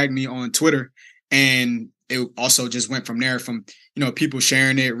Roughnecks tagged me on Twitter. And it also just went from there from, people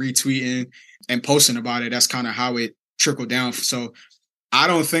sharing it, retweeting and posting about it. That's kind of how it trickled down. So I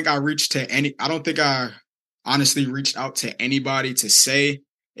don't think I honestly reached out to anybody to say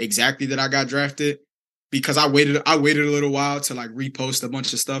exactly that I got drafted because I waited a little while to like repost a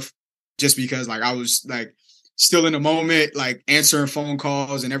bunch of stuff just because like I was like still in the moment, like answering phone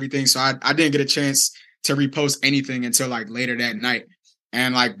calls and everything. So I didn't get a chance to repost anything until like later that night.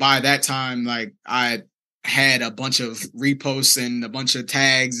 And like by that time, like I had a bunch of reposts and a bunch of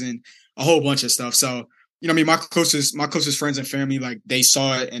tags and a whole bunch of stuff. So, my closest friends and family, like they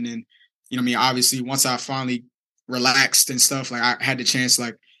saw it. And then, obviously once I finally relaxed and stuff, like I had the chance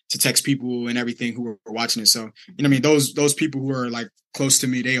like to text people and everything who were watching it. So, those people who were like close to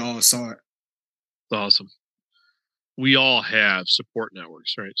me, they all saw it. Awesome. We all have support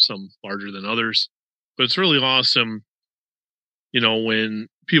networks, right? Some larger than others, but it's really awesome, when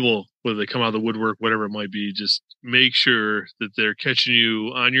people, whether they come out of the woodwork, whatever it might be, just make sure that they're catching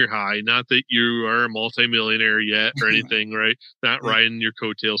you on your high. Not that you are a multimillionaire yet or anything, right? Not riding your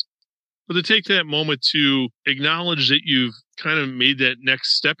coattails, but to take that moment to acknowledge that you've kind of made that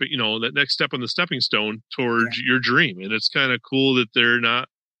next step, that next step on the stepping stone towards your dream. And it's kind of cool that they're not,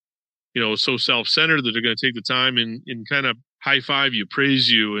 so self-centered, that they're going to take the time and kind of high five you, praise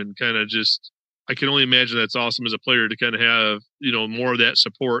you, and kind of just, I can only imagine that's awesome as a player to kind of have, more of that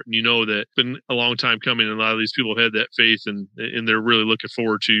support. And that it's been a long time coming, and a lot of these people have had that faith, and they're really looking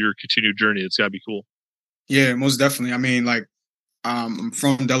forward to your continued journey. It's got to be cool. Yeah, most definitely. I mean, like, I'm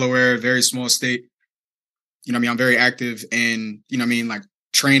from Delaware, very small state. I'm very active in, like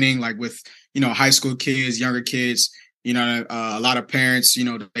training, like with, high school kids, younger kids, a lot of parents,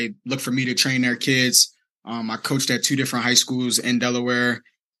 they look for me to train their kids. I coached at 2 different high schools in Delaware.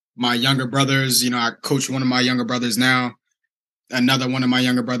 My younger brothers, I coach one of my younger brothers now, another one of my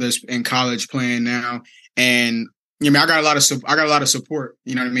younger brothers in college playing now. And I got a lot of support,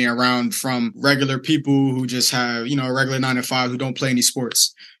 around, from regular people who just have, a regular 9 to 5 who don't play any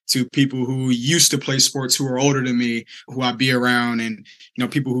sports, to people who used to play sports who are older than me, who I be around, and,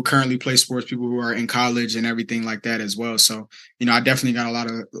 people who currently play sports, people who are in college and everything like that as well. So, I definitely got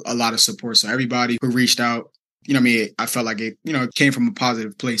a lot of support. So everybody who reached out, I felt like it, came from a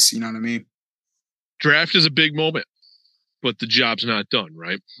positive place. You know what I mean? Draft is a big moment, but the job's not done,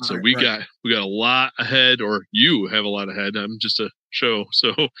 right? So we got a lot ahead, or you have a lot ahead. I'm just a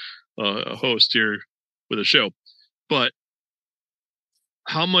a host here with a show. But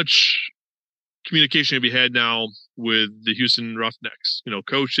how much communication have you had now with the Houston Roughnecks?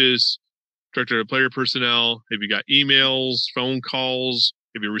 Coaches, director of player personnel. Have you got emails, phone calls?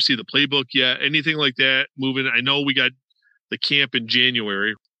 Have you received the playbook yet? Anything like that moving? I know we got the camp in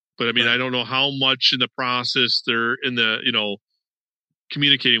January, but I mean, I don't know how much in the process they're in the,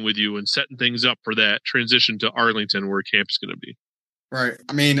 communicating with you and setting things up for that transition to Arlington, where camp is going to be. Right.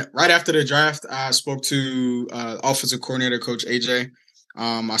 I mean, right after the draft, I spoke to offensive coordinator, Coach AJ.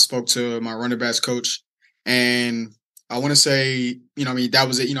 I spoke to my running backs coach, and I want to say, that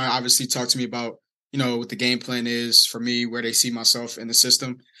was it. Obviously talked to me about, what the game plan is for me, where they see myself in the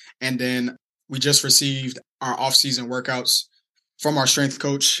system. And then we just received our off-season workouts from our strength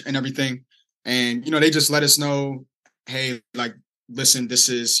coach and everything. And, they just let us know, hey, like, listen, this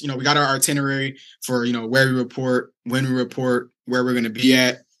is, we got our itinerary for, where we report, when we report, where we're going to be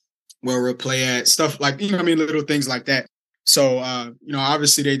at, where we'll play at, stuff like, little things like that. So,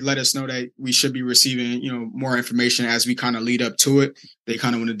 obviously they let us know that we should be receiving, more information as we kind of lead up to it. They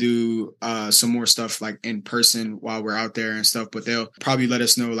kind of want to do some more stuff like in person while we're out there and stuff, but they'll probably let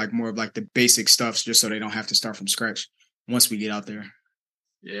us know like more of like the basic stuff, just so they don't have to start from scratch once we get out there.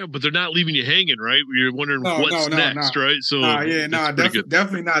 Yeah, but they're not leaving you hanging, right? You're wondering what's next, right? So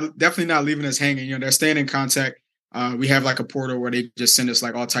definitely not leaving us hanging. They're staying in contact. We have like a portal where they just send us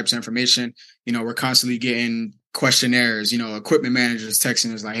like all types of information. We're constantly getting questionnaires, equipment managers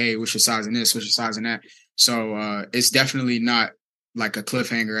texting us like, hey, what's your size in this? What's your size in that? So it's definitely not like a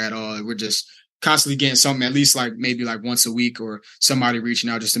cliffhanger at all. We're just constantly getting something, at least like maybe like once a week, or somebody reaching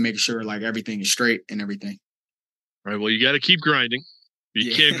out just to make sure like everything is straight and everything. All right. Well, you got to keep grinding.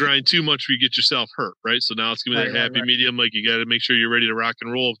 You can't grind too much or you get yourself hurt, right? So now it's going to be that happy medium. Like, you got to make sure you're ready to rock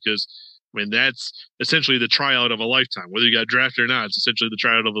and roll, because that's essentially the tryout of a lifetime. Whether you got drafted or not, it's essentially the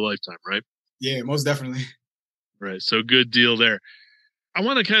tryout of a lifetime, right? Yeah, most definitely. Right. So good deal there. I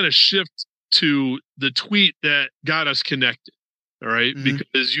want to kind of shift to the tweet that got us connected. All right. Mm-hmm.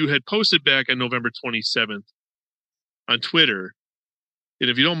 Because you had posted back on November 27th on Twitter. And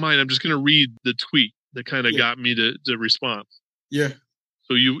if you don't mind, I'm just going to read the tweet that kind of got me to respond. Yeah.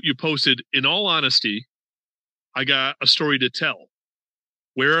 So you posted, in all honesty, I got a story to tell.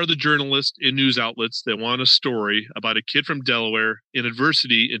 Where are the journalists and news outlets that want a story about a kid from Delaware in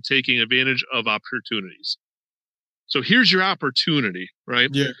adversity and taking advantage of opportunities? So here's your opportunity, right?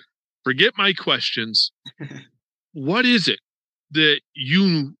 Yeah. Forget my questions. What is it that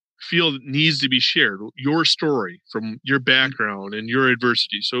you feel needs to be shared? Your story from your background and your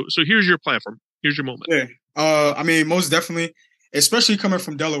adversity. So here's your platform. Here's your moment. Yeah. Most definitely, especially coming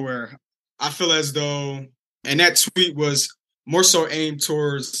from Delaware, I feel as though, and that tweet was more so aimed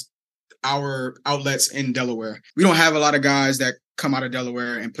towards our outlets in Delaware. We don't have a lot of guys that come out of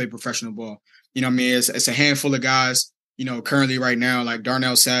Delaware and play professional ball. It's a handful of guys, currently right now, like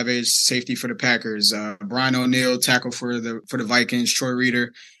Darnell Savage, safety for the Packers, Brian O'Neill, tackle for the Vikings, Troy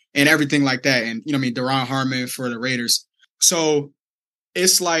Reader, and everything like that. And, Deron Harmon for the Raiders. So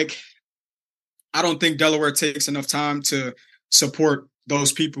it's like, I don't think Delaware takes enough time to support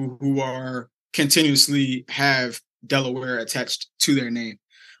those people who are continuously have Delaware attached to their name.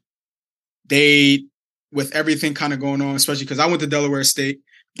 They, with everything kind of going on, especially because I went to Delaware State,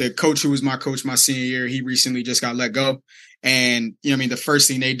 the coach who was my coach my senior year, he recently just got let go. And, the first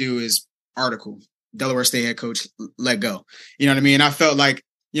thing they do is article, Delaware State head coach let go. You know what I mean? I felt like,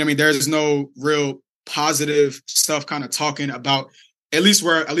 there's no real positive stuff kind of talking about, at least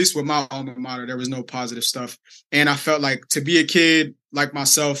with my alma mater, there was no positive stuff. And I felt like to be a kid like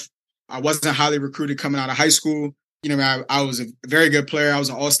myself, I wasn't highly recruited coming out of high school. I was a very good player. I was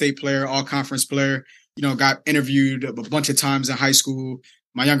an all-state player, all-conference player. Got interviewed a bunch of times in high school.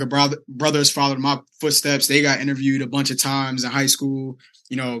 My younger brothers followed my footsteps. They got interviewed a bunch of times in high school.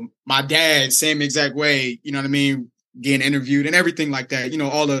 My dad, same exact way, getting interviewed and everything like that.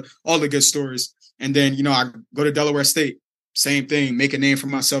 All the good stories. And then, I go to Delaware State, same thing, make a name for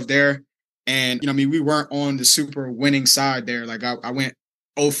myself there. And, we weren't on the super winning side there. Like I went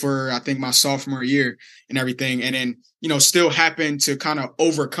 0 for, I think, my sophomore year and everything. And then, still happened to kind of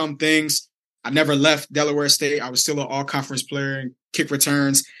overcome things. I never left Delaware State. I was still an all-conference player and kick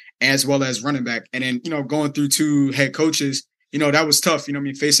returns as well as running back. And then, going through 2 head coaches, that was tough,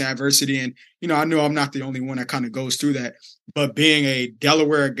 facing adversity. And, I knew I'm not the only one that kind of goes through that. But being a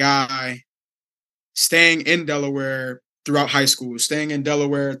Delaware guy, staying in Delaware throughout high school, staying in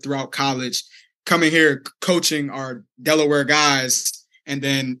Delaware throughout college, coming here, coaching our Delaware guys, and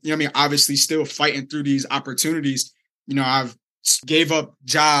then, obviously still fighting through these opportunities. I've gave up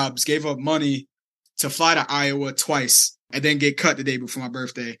jobs, gave up money to fly to Iowa twice and then get cut the day before my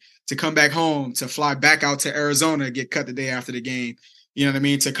birthday, to come back home, to fly back out to Arizona, get cut the day after the game. You know what I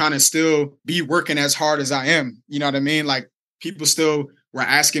mean? To kind of still be working as hard as I am. You know what I mean? Like, people still were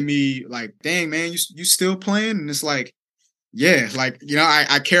asking me like, dang, man, you still playing? And it's like, yeah, like,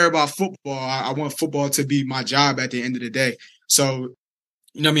 I care about football. I want football to be my job at the end of the day. So,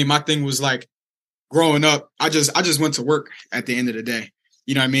 my thing was like, growing up, I just went to work at the end of the day.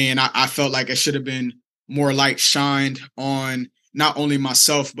 You know what I mean? I felt like it should have been more light shined on not only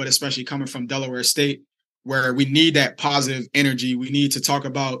myself, but especially coming from Delaware State, where we need that positive energy. We need to talk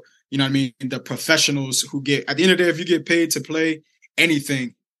about, the professionals who get, at the end of the day, if you get paid to play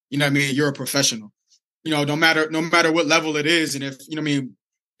anything, you're a professional. No matter what level it is. And if,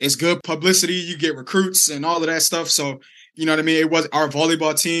 it's good publicity, you get recruits and all of that stuff. So, it was our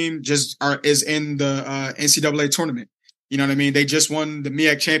volleyball team is in the NCAA tournament. You know what I mean? They just won the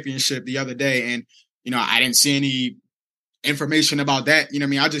MEAC championship the other day. And, I didn't see any information about that.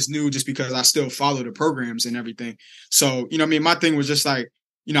 I just knew just because I still follow the programs and everything. So, my thing was just like,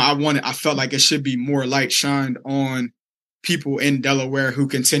 I felt like it should be more light shined on people in Delaware who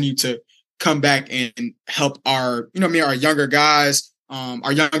continue to come back and help our younger guys,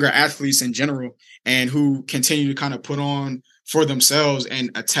 our younger athletes in general, and who continue to kind of put on for themselves and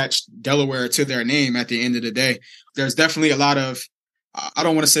attach Delaware to their name at the end of the day. There's definitely a lot of, I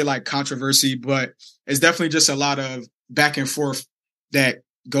don't want to say like controversy, but it's definitely just a lot of back and forth that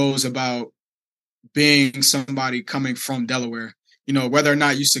goes about being somebody coming from Delaware. Whether or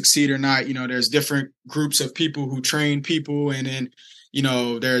not you succeed or not, there's different groups of people who train people. And then,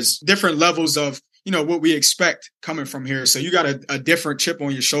 there's different levels of, what we expect coming from here. So you got a different chip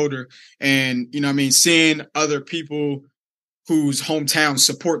on your shoulder. And, seeing other people whose hometown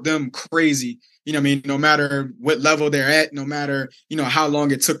support them crazy, no matter what level they're at, no matter, how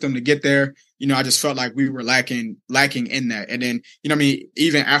long it took them to get there, I just felt like we were lacking in that. And then,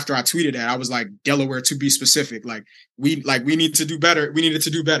 even after I tweeted that, I was like, Delaware, to be specific, we need to do better. We needed to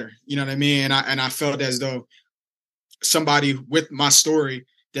do better. You know what I mean? And I felt as though somebody with my story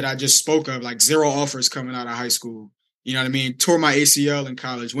that I just spoke of, like 0 offers coming out of high school, you know what I mean? Tore my ACL in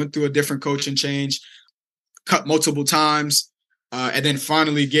college, went through a different coaching change, cut multiple times, and then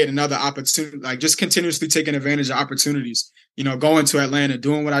finally get another opportunity, like just continuously taking advantage of opportunities, going to Atlanta,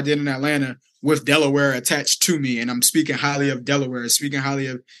 doing what I did in Atlanta with Delaware attached to me. And I'm speaking highly of Delaware, speaking highly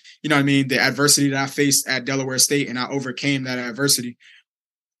of, the adversity that I faced at Delaware State, and I overcame that adversity.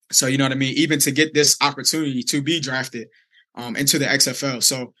 So, even to get this opportunity to be drafted into the XFL.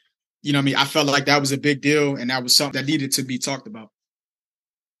 So, I felt like that was a big deal, and that was something that needed to be talked about.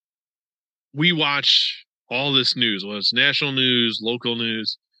 We watch all this news, whether it's national news, local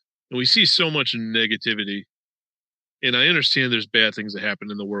news, and we see so much negativity. And I understand there's bad things that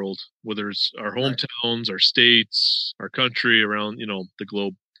happen in the world, whether it's our hometowns, our states, our country, around, the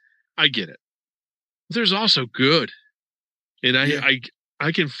globe. I get it. But there's also good. And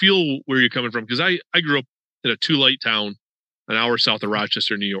I can feel where you're coming from, because I grew up in a 2-light town an hour south of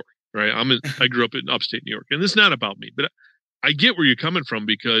Rochester, New York, right? I grew up in upstate New York, and this is not about me, but I get where you're coming from,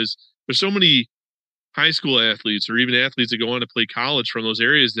 because there's so many high school athletes or even athletes that go on to play college from those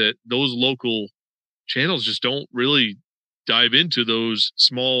areas that those local channels just don't really dive into those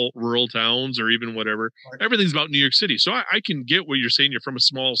small rural towns or even whatever. Everything's about New York City. So I can get what you're saying. You're from a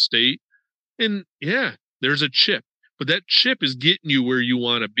small state. And yeah, there's a chip, but that chip is getting you where you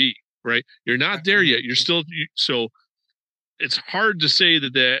want to be, right? You're not there yet. You're still, so it's hard to say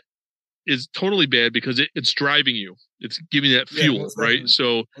that is totally bad because it's driving you. It's giving that fuel, right?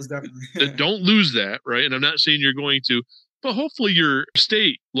 So don't lose that, right? And I'm not saying you're going to, but hopefully your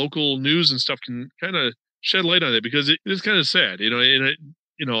state, local news and stuff can kind of shed light on it because it is kind of sad, and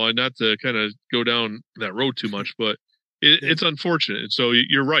not to kind of go down that road too much, but it's unfortunate. And so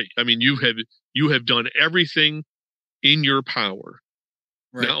you're right. I mean, you have done everything in your power,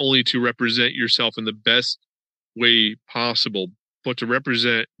 right, not only to represent yourself in the best way possible, but to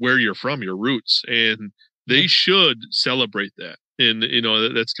represent where you're from, your roots. And they should celebrate that. And,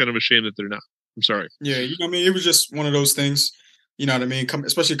 that's kind of a shame that they're not. I'm sorry. Yeah. It was just one of those things, you know what I mean?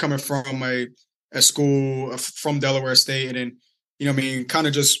 Especially coming from a school from Delaware State and then, kind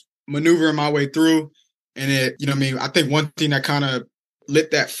of just maneuvering my way through. And I think one thing that kind of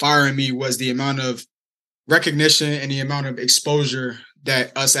lit that fire in me was the amount of recognition and the amount of exposure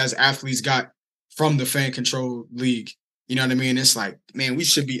that us as athletes got from the Fan Control League. You know what I mean? It's like, man, we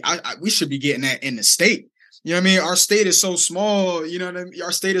should be getting that in the state. You know what I mean? Our state is so small. You know what I mean?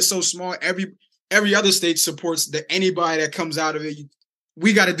 Our state is so small. Every other state supports anybody that comes out of it.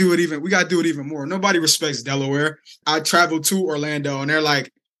 We got to do it even more. Nobody respects Delaware. I traveled to Orlando and they're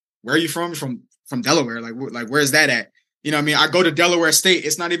like, where are you from? From Delaware. Like where's that at? You know what I mean? I go to Delaware State.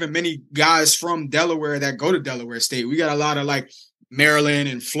 It's not even many guys from Delaware that go to Delaware State. We got a lot of like Maryland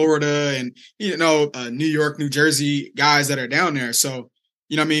and Florida and, New York, New Jersey guys that are down there. So,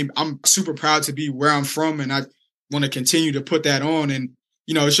 I'm super proud to be where I'm from and I want to continue to put that on. And,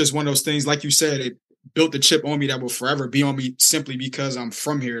 it's just one of those things, like you said, it built the chip on me that will forever be on me simply because I'm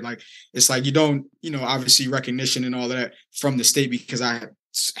from here. Like, it's like you don't, obviously recognition and all that from the state because I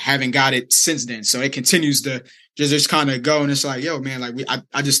haven't got it since then. So it continues to just kind of go. And it's like, yo, man, like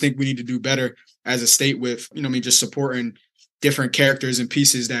I just think we need to do better as a state with, just supporting different characters and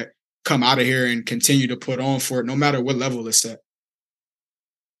pieces that come out of here and continue to put on for it, no matter what level it's at.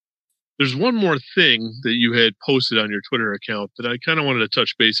 There's one more thing that you had posted on your Twitter account that I kind of wanted to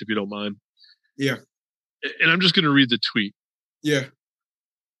touch base if you don't mind. Yeah. And I'm just going to read the tweet. Yeah.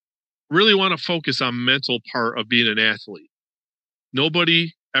 Really want to focus on mental part of being an athlete.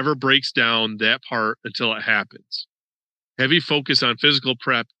 Nobody ever breaks down that part until it happens. Heavy focus on physical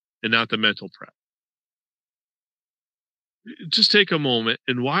prep and not the mental prep. Just take a moment.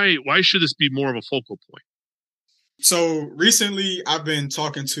 And why should this be more of a focal point? So recently I've been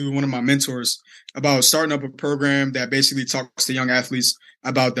talking to one of my mentors about starting up a program that basically talks to young athletes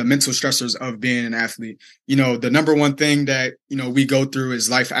about the mental stressors of being an athlete. The number one thing that, we go through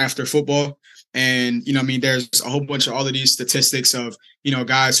is life after football. And, there's a whole bunch of all of these statistics of,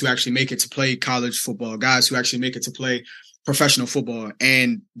 guys who actually make it to play college football, guys who actually make it to play professional football.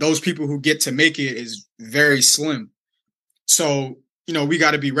 And those people who get to make it is very slim. So, we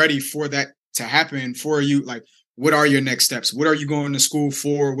got to be ready for that to happen for you. Like, what are your next steps? What are you going to school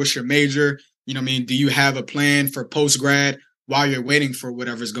for? What's your major? Do you have a plan for post-grad while you're waiting for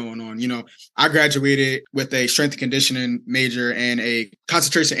whatever's going on? I graduated with a strength and conditioning major and a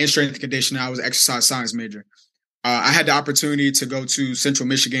concentration in strength and conditioning. I was an exercise science major. I had the opportunity to go to Central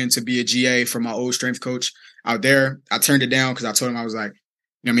Michigan to be a GA for my old strength coach out there. I turned it down because I told him I was like,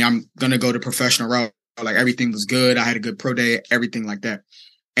 I'm going to go the professional route. Like everything was good. I had a good pro day, everything like that.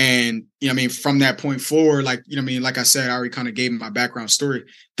 And, from that point forward, like I said, I already kind of gave my background story.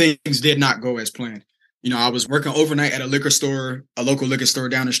 Things did not go as planned. I was working overnight at a local liquor store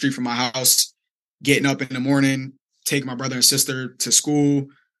down the street from my house, getting up in the morning, taking my brother and sister to school,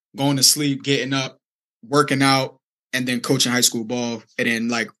 going to sleep, getting up, working out, and then coaching high school ball and then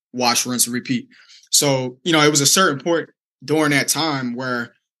like wash, rinse, and repeat. So, it was a certain point during that time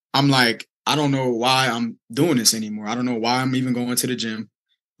where I'm like, I don't know why I'm doing this anymore. I don't know why I'm even going to the gym.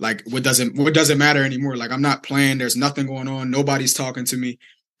 Like, what doesn't matter anymore? Like, I'm not playing. There's nothing going on. Nobody's talking to me,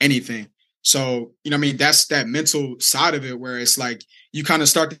 anything. So, that's that mental side of it where it's like you kind of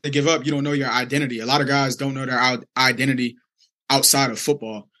start to give up. You don't know your identity. A lot of guys don't know their identity outside of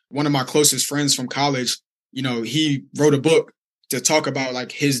football. One of my closest friends from college, he wrote a book to talk about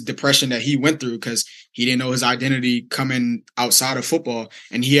like his depression that he went through because he didn't know his identity coming outside of football.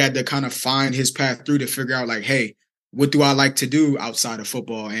 And he had to kind of find his path through to figure out like, hey, what do I like to do outside of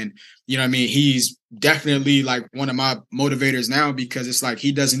football? And, you know what I mean? He's definitely like one of my motivators now, because it's like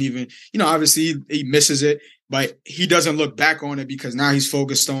he doesn't even, you know, obviously he misses it, but he doesn't look back on it because now he's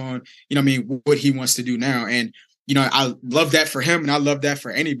focused on, you know what I mean, what he wants to do now. And, you know, I love that for him and I love that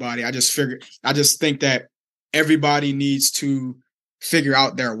for anybody. I just think that everybody needs to figure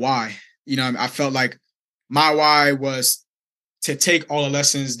out their why. You know, I felt like my why was to take all the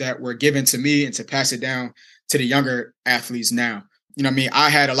lessons that were given to me and to pass it down to the younger athletes now. You know what I mean? I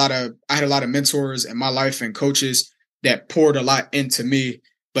had a lot of mentors in my life and coaches that poured a lot into me,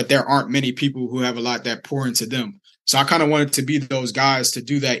 but there aren't many people who have a lot that pour into them. So I kind of wanted to be those guys to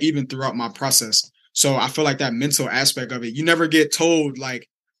do that even throughout my process. So I feel like that mental aspect of it, you never get told like,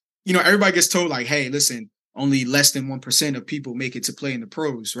 you know, everybody gets told like, hey, listen, only less than 1% of people make it to play in the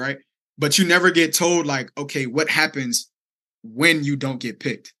pros, right? But you never get told like, okay, what happens when you don't get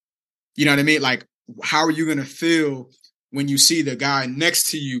picked? You know what I mean? Like, how are you going to feel when you see the guy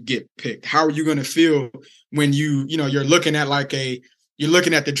next to you get picked? How are you going to feel when you're looking at you're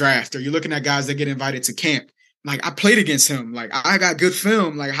looking at the draft, or you're looking at guys that get invited to camp? Like, I played against him. Like, I got good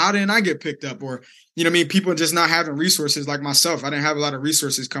film. Like, how didn't I get picked up? Or, you know what I mean? People just not having resources like myself. I didn't have a lot of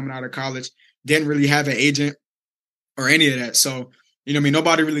resources coming out of college. Didn't really have an agent or any of that. So, you know what I mean?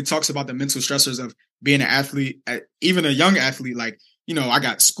 Nobody really talks about the mental stressors of being an athlete, even a young athlete. Like, you know, I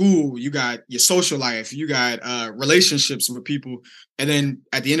got school, you got your social life, you got relationships with people. And then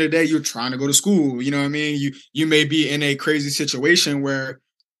at the end of the day, you're trying to go to school. You know what I mean? You may be in a crazy situation where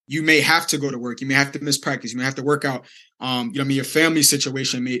you may have to go to work. You may have to miss practice. You may have to work out. You know what I mean? Your family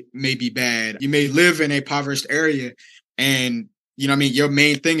situation may be bad. You may live in a impoverished area, and you know what I mean? Your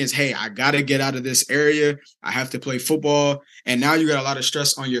main thing is, hey, I got to get out of this area. I have to play football. And now you got a lot of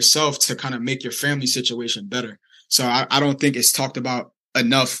stress on yourself to kind of make your family situation better. So I don't think it's talked about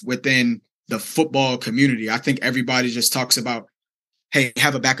enough within the football community. I think everybody just talks about, hey,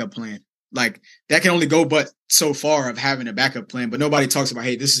 have a backup plan. Like, that can only go but so far of having a backup plan, but nobody talks about,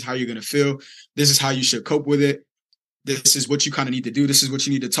 hey, this is how you're going to feel. This is how you should cope with it. This is what you kind of need to do. This is what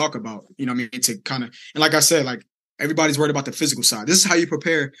you need to talk about. You know what I mean? To kind of, and like I said, like, everybody's worried about the physical side. This is how you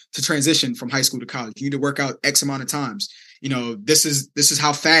prepare to transition from high school to college. You need to work out X amount of times. You know, this is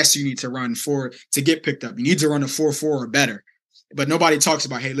how fast you need to run to get picked up. You need to run a 4.4 or better. But nobody talks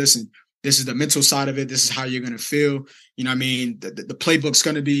about, hey, listen, this is the mental side of it. This is how you're going to feel. You know what I mean? The playbook's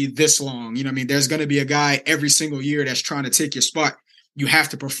going to be this long. You know what I mean? There's going to be a guy every single year that's trying to take your spot. You have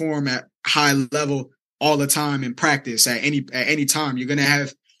to perform at high level all the time in practice at any time. You're going to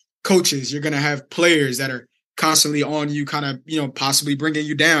have coaches. You're going to have players that are constantly on you, kind of, you know, possibly bringing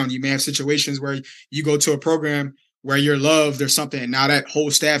you down. You may have situations where you go to a program where you're loved or something, and now that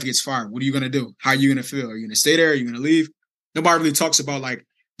whole staff gets fired. What are you going to do? How are you going to feel? Are you going to stay there? Are you going to leave? Nobody really talks about like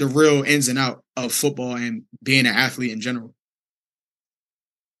the real ins and out of football and being an athlete in general.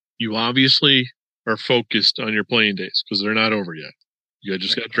 You obviously are focused on your playing days because they're not over yet. You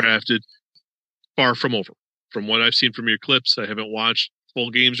just got drafted. Far from over. From what I've seen from your clips, I haven't watched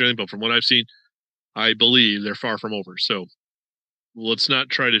full games or anything, but from what I've seen, I believe they're far from over. So let's not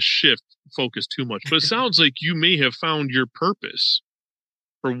try to shift focus too much. But it sounds like you may have found your purpose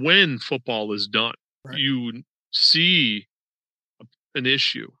for when football is done. Right. You see an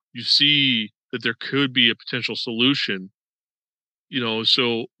issue. You see that there could be a potential solution. You know,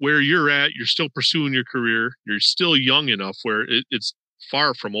 so where you're at, you're still pursuing your career. You're still young enough where it's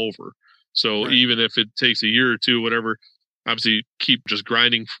far from over. So right. Even if it takes a year or two, whatever, obviously keep just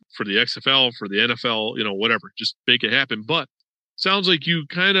grinding for the XFL, for the NFL, you know, whatever, just make it happen. But sounds like you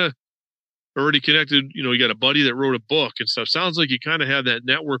kind of already connected, you know, you got a buddy that wrote a book and stuff. Sounds like you kind of have that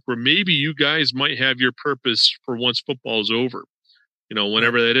network where maybe you guys might have your purpose for once football is over, you know,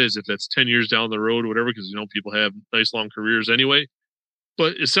 whenever that is, if that's 10 years down the road, whatever, because, you know, people have nice long careers anyway.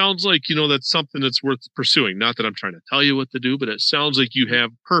 But it sounds like, you know, that's something that's worth pursuing. Not that I'm trying to tell you what to do, but it sounds like you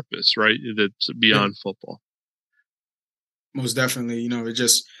have purpose, right? That's beyond football. Most definitely. You know, it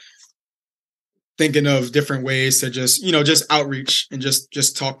just thinking of different ways to just, you know, just outreach and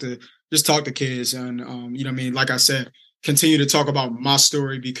just talk to kids. And, you know what I mean? Like I said, continue to talk about my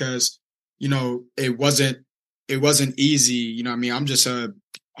story because, you know, it wasn't easy. You know what I mean? I'm just a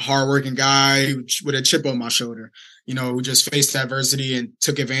hardworking guy with a chip on my shoulder, you know, who just faced adversity and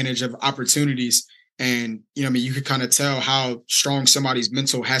took advantage of opportunities. And, you know what I mean? You could kind of tell how strong somebody's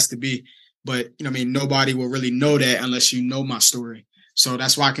mental has to be. But, you know what I mean? Nobody will really know that unless you know my story. So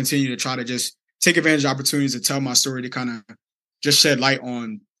that's why I continue to try to just take advantage of opportunities to tell my story, to kind of just shed light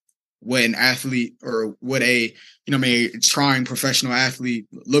on what an athlete or what a, you know what I mean, trying professional athlete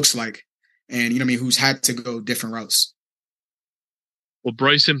looks like. And, you know what I mean, who's had to go different routes. Well,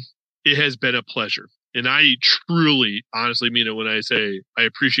 Bryson, it has been a pleasure. And I truly, honestly mean it when I say I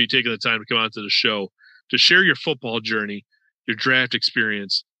appreciate taking the time to come out to the show to share your football journey, your draft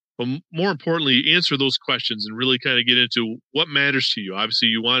experience, but more importantly, answer those questions and really kind of get into what matters to you. Obviously,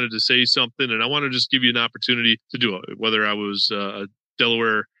 you wanted to say something, and I want to just give you an opportunity to do it. Whether I was a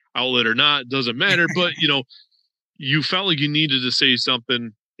Delaware outlet or not, doesn't matter. But, you felt like you needed to say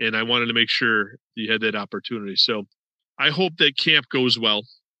something, and I wanted to make sure you had that opportunity. So I hope that camp goes well.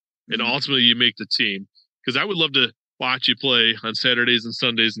 And ultimately you make the team, because I would love to watch you play on Saturdays and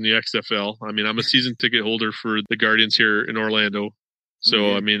Sundays in the XFL. I mean, I'm a season ticket holder for the Guardians here in Orlando.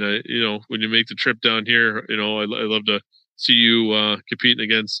 So, I mean, when you make the trip down here, I love to see you competing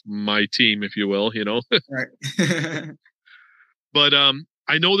against my team, if you will, Right. But I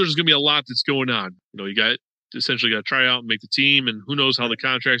know there's going to be a lot that's going on. You got to try out and make the team, and who knows how the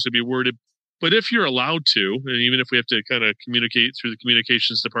contracts will be worded. But if you're allowed to, and even if we have to kind of communicate through the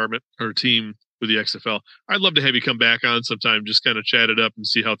communications department or team with the XFL, I'd love to have you come back on sometime, just kind of chat it up and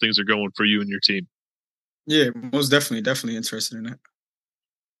see how things are going for you and your team. Yeah, most definitely interested in that.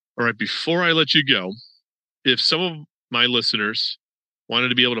 All right, before I let you go, if some of my listeners wanted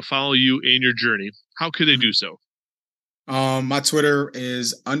to be able to follow you and your journey, how could they do so? My Twitter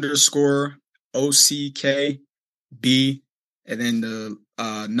is _OCKB, and then the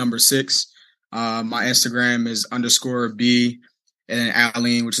number 6. My Instagram is _B, and then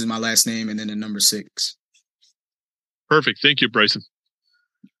Aline, which is my last name, and then the number 6. Perfect. Thank you, Bryson.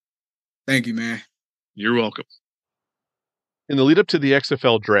 Thank you, man. You're welcome. In the lead up to the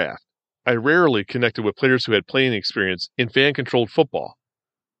XFL draft, I rarely connected with players who had playing experience in fan-controlled football,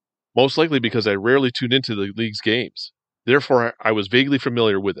 most likely because I rarely tuned into the league's games. Therefore, I was vaguely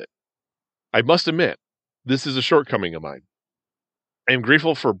familiar with it. I must admit, this is a shortcoming of mine. I am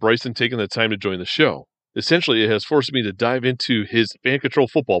grateful for Bryson taking the time to join the show. Essentially, it has forced me to dive into his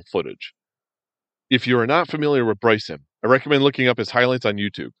fan-controlled football footage. If you are not familiar with Bryson, I recommend looking up his highlights on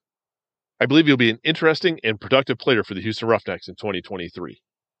YouTube. I believe he'll be an interesting and productive player for the Houston Roughnecks in 2023.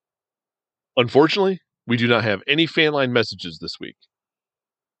 Unfortunately, we do not have any fan line messages this week.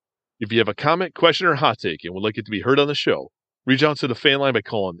 If you have a comment, question, or hot take and would like it to be heard on the show, reach out to the fan line by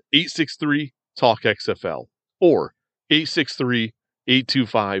calling 863-TALK-XFL or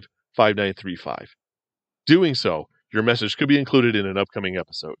 863-825-5935. Doing so, your message could be included in an upcoming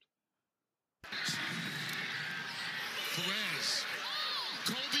episode.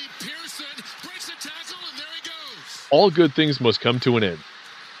 All good things must come to an end.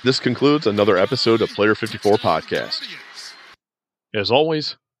 This concludes another episode of Player 54 Podcast. As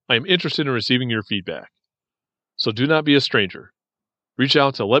always, I am interested in receiving your feedback. So do not be a stranger. Reach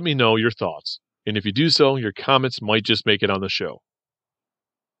out to let me know your thoughts, and if you do so, your comments might just make it on the show.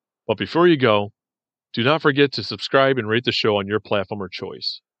 But before you go, do not forget to subscribe and rate the show on your platform of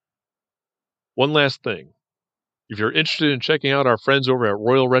choice. One last thing. If you're interested in checking out our friends over at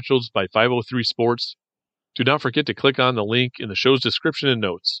Royal Retros by 503 Sports, do not forget to click on the link in the show's description and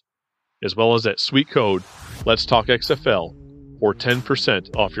notes, as well as that sweet code, Let's Talk XFL, for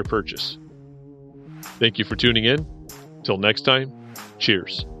 10% off your purchase. Thank you for tuning in. Till next time,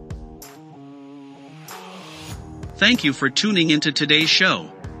 cheers. Thank you for tuning into today's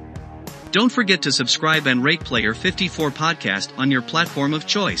show. Don't forget to subscribe and rate Player 54 Podcast on your platform of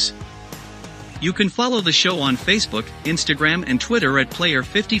choice. You can follow the show on Facebook, Instagram, and Twitter at Player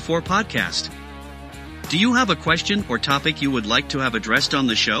 54 Podcast. Do you have a question or topic you would like to have addressed on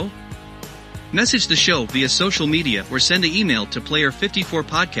the show? Message the show via social media or send an email to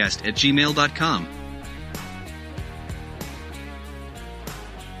player54podcast@gmail.com.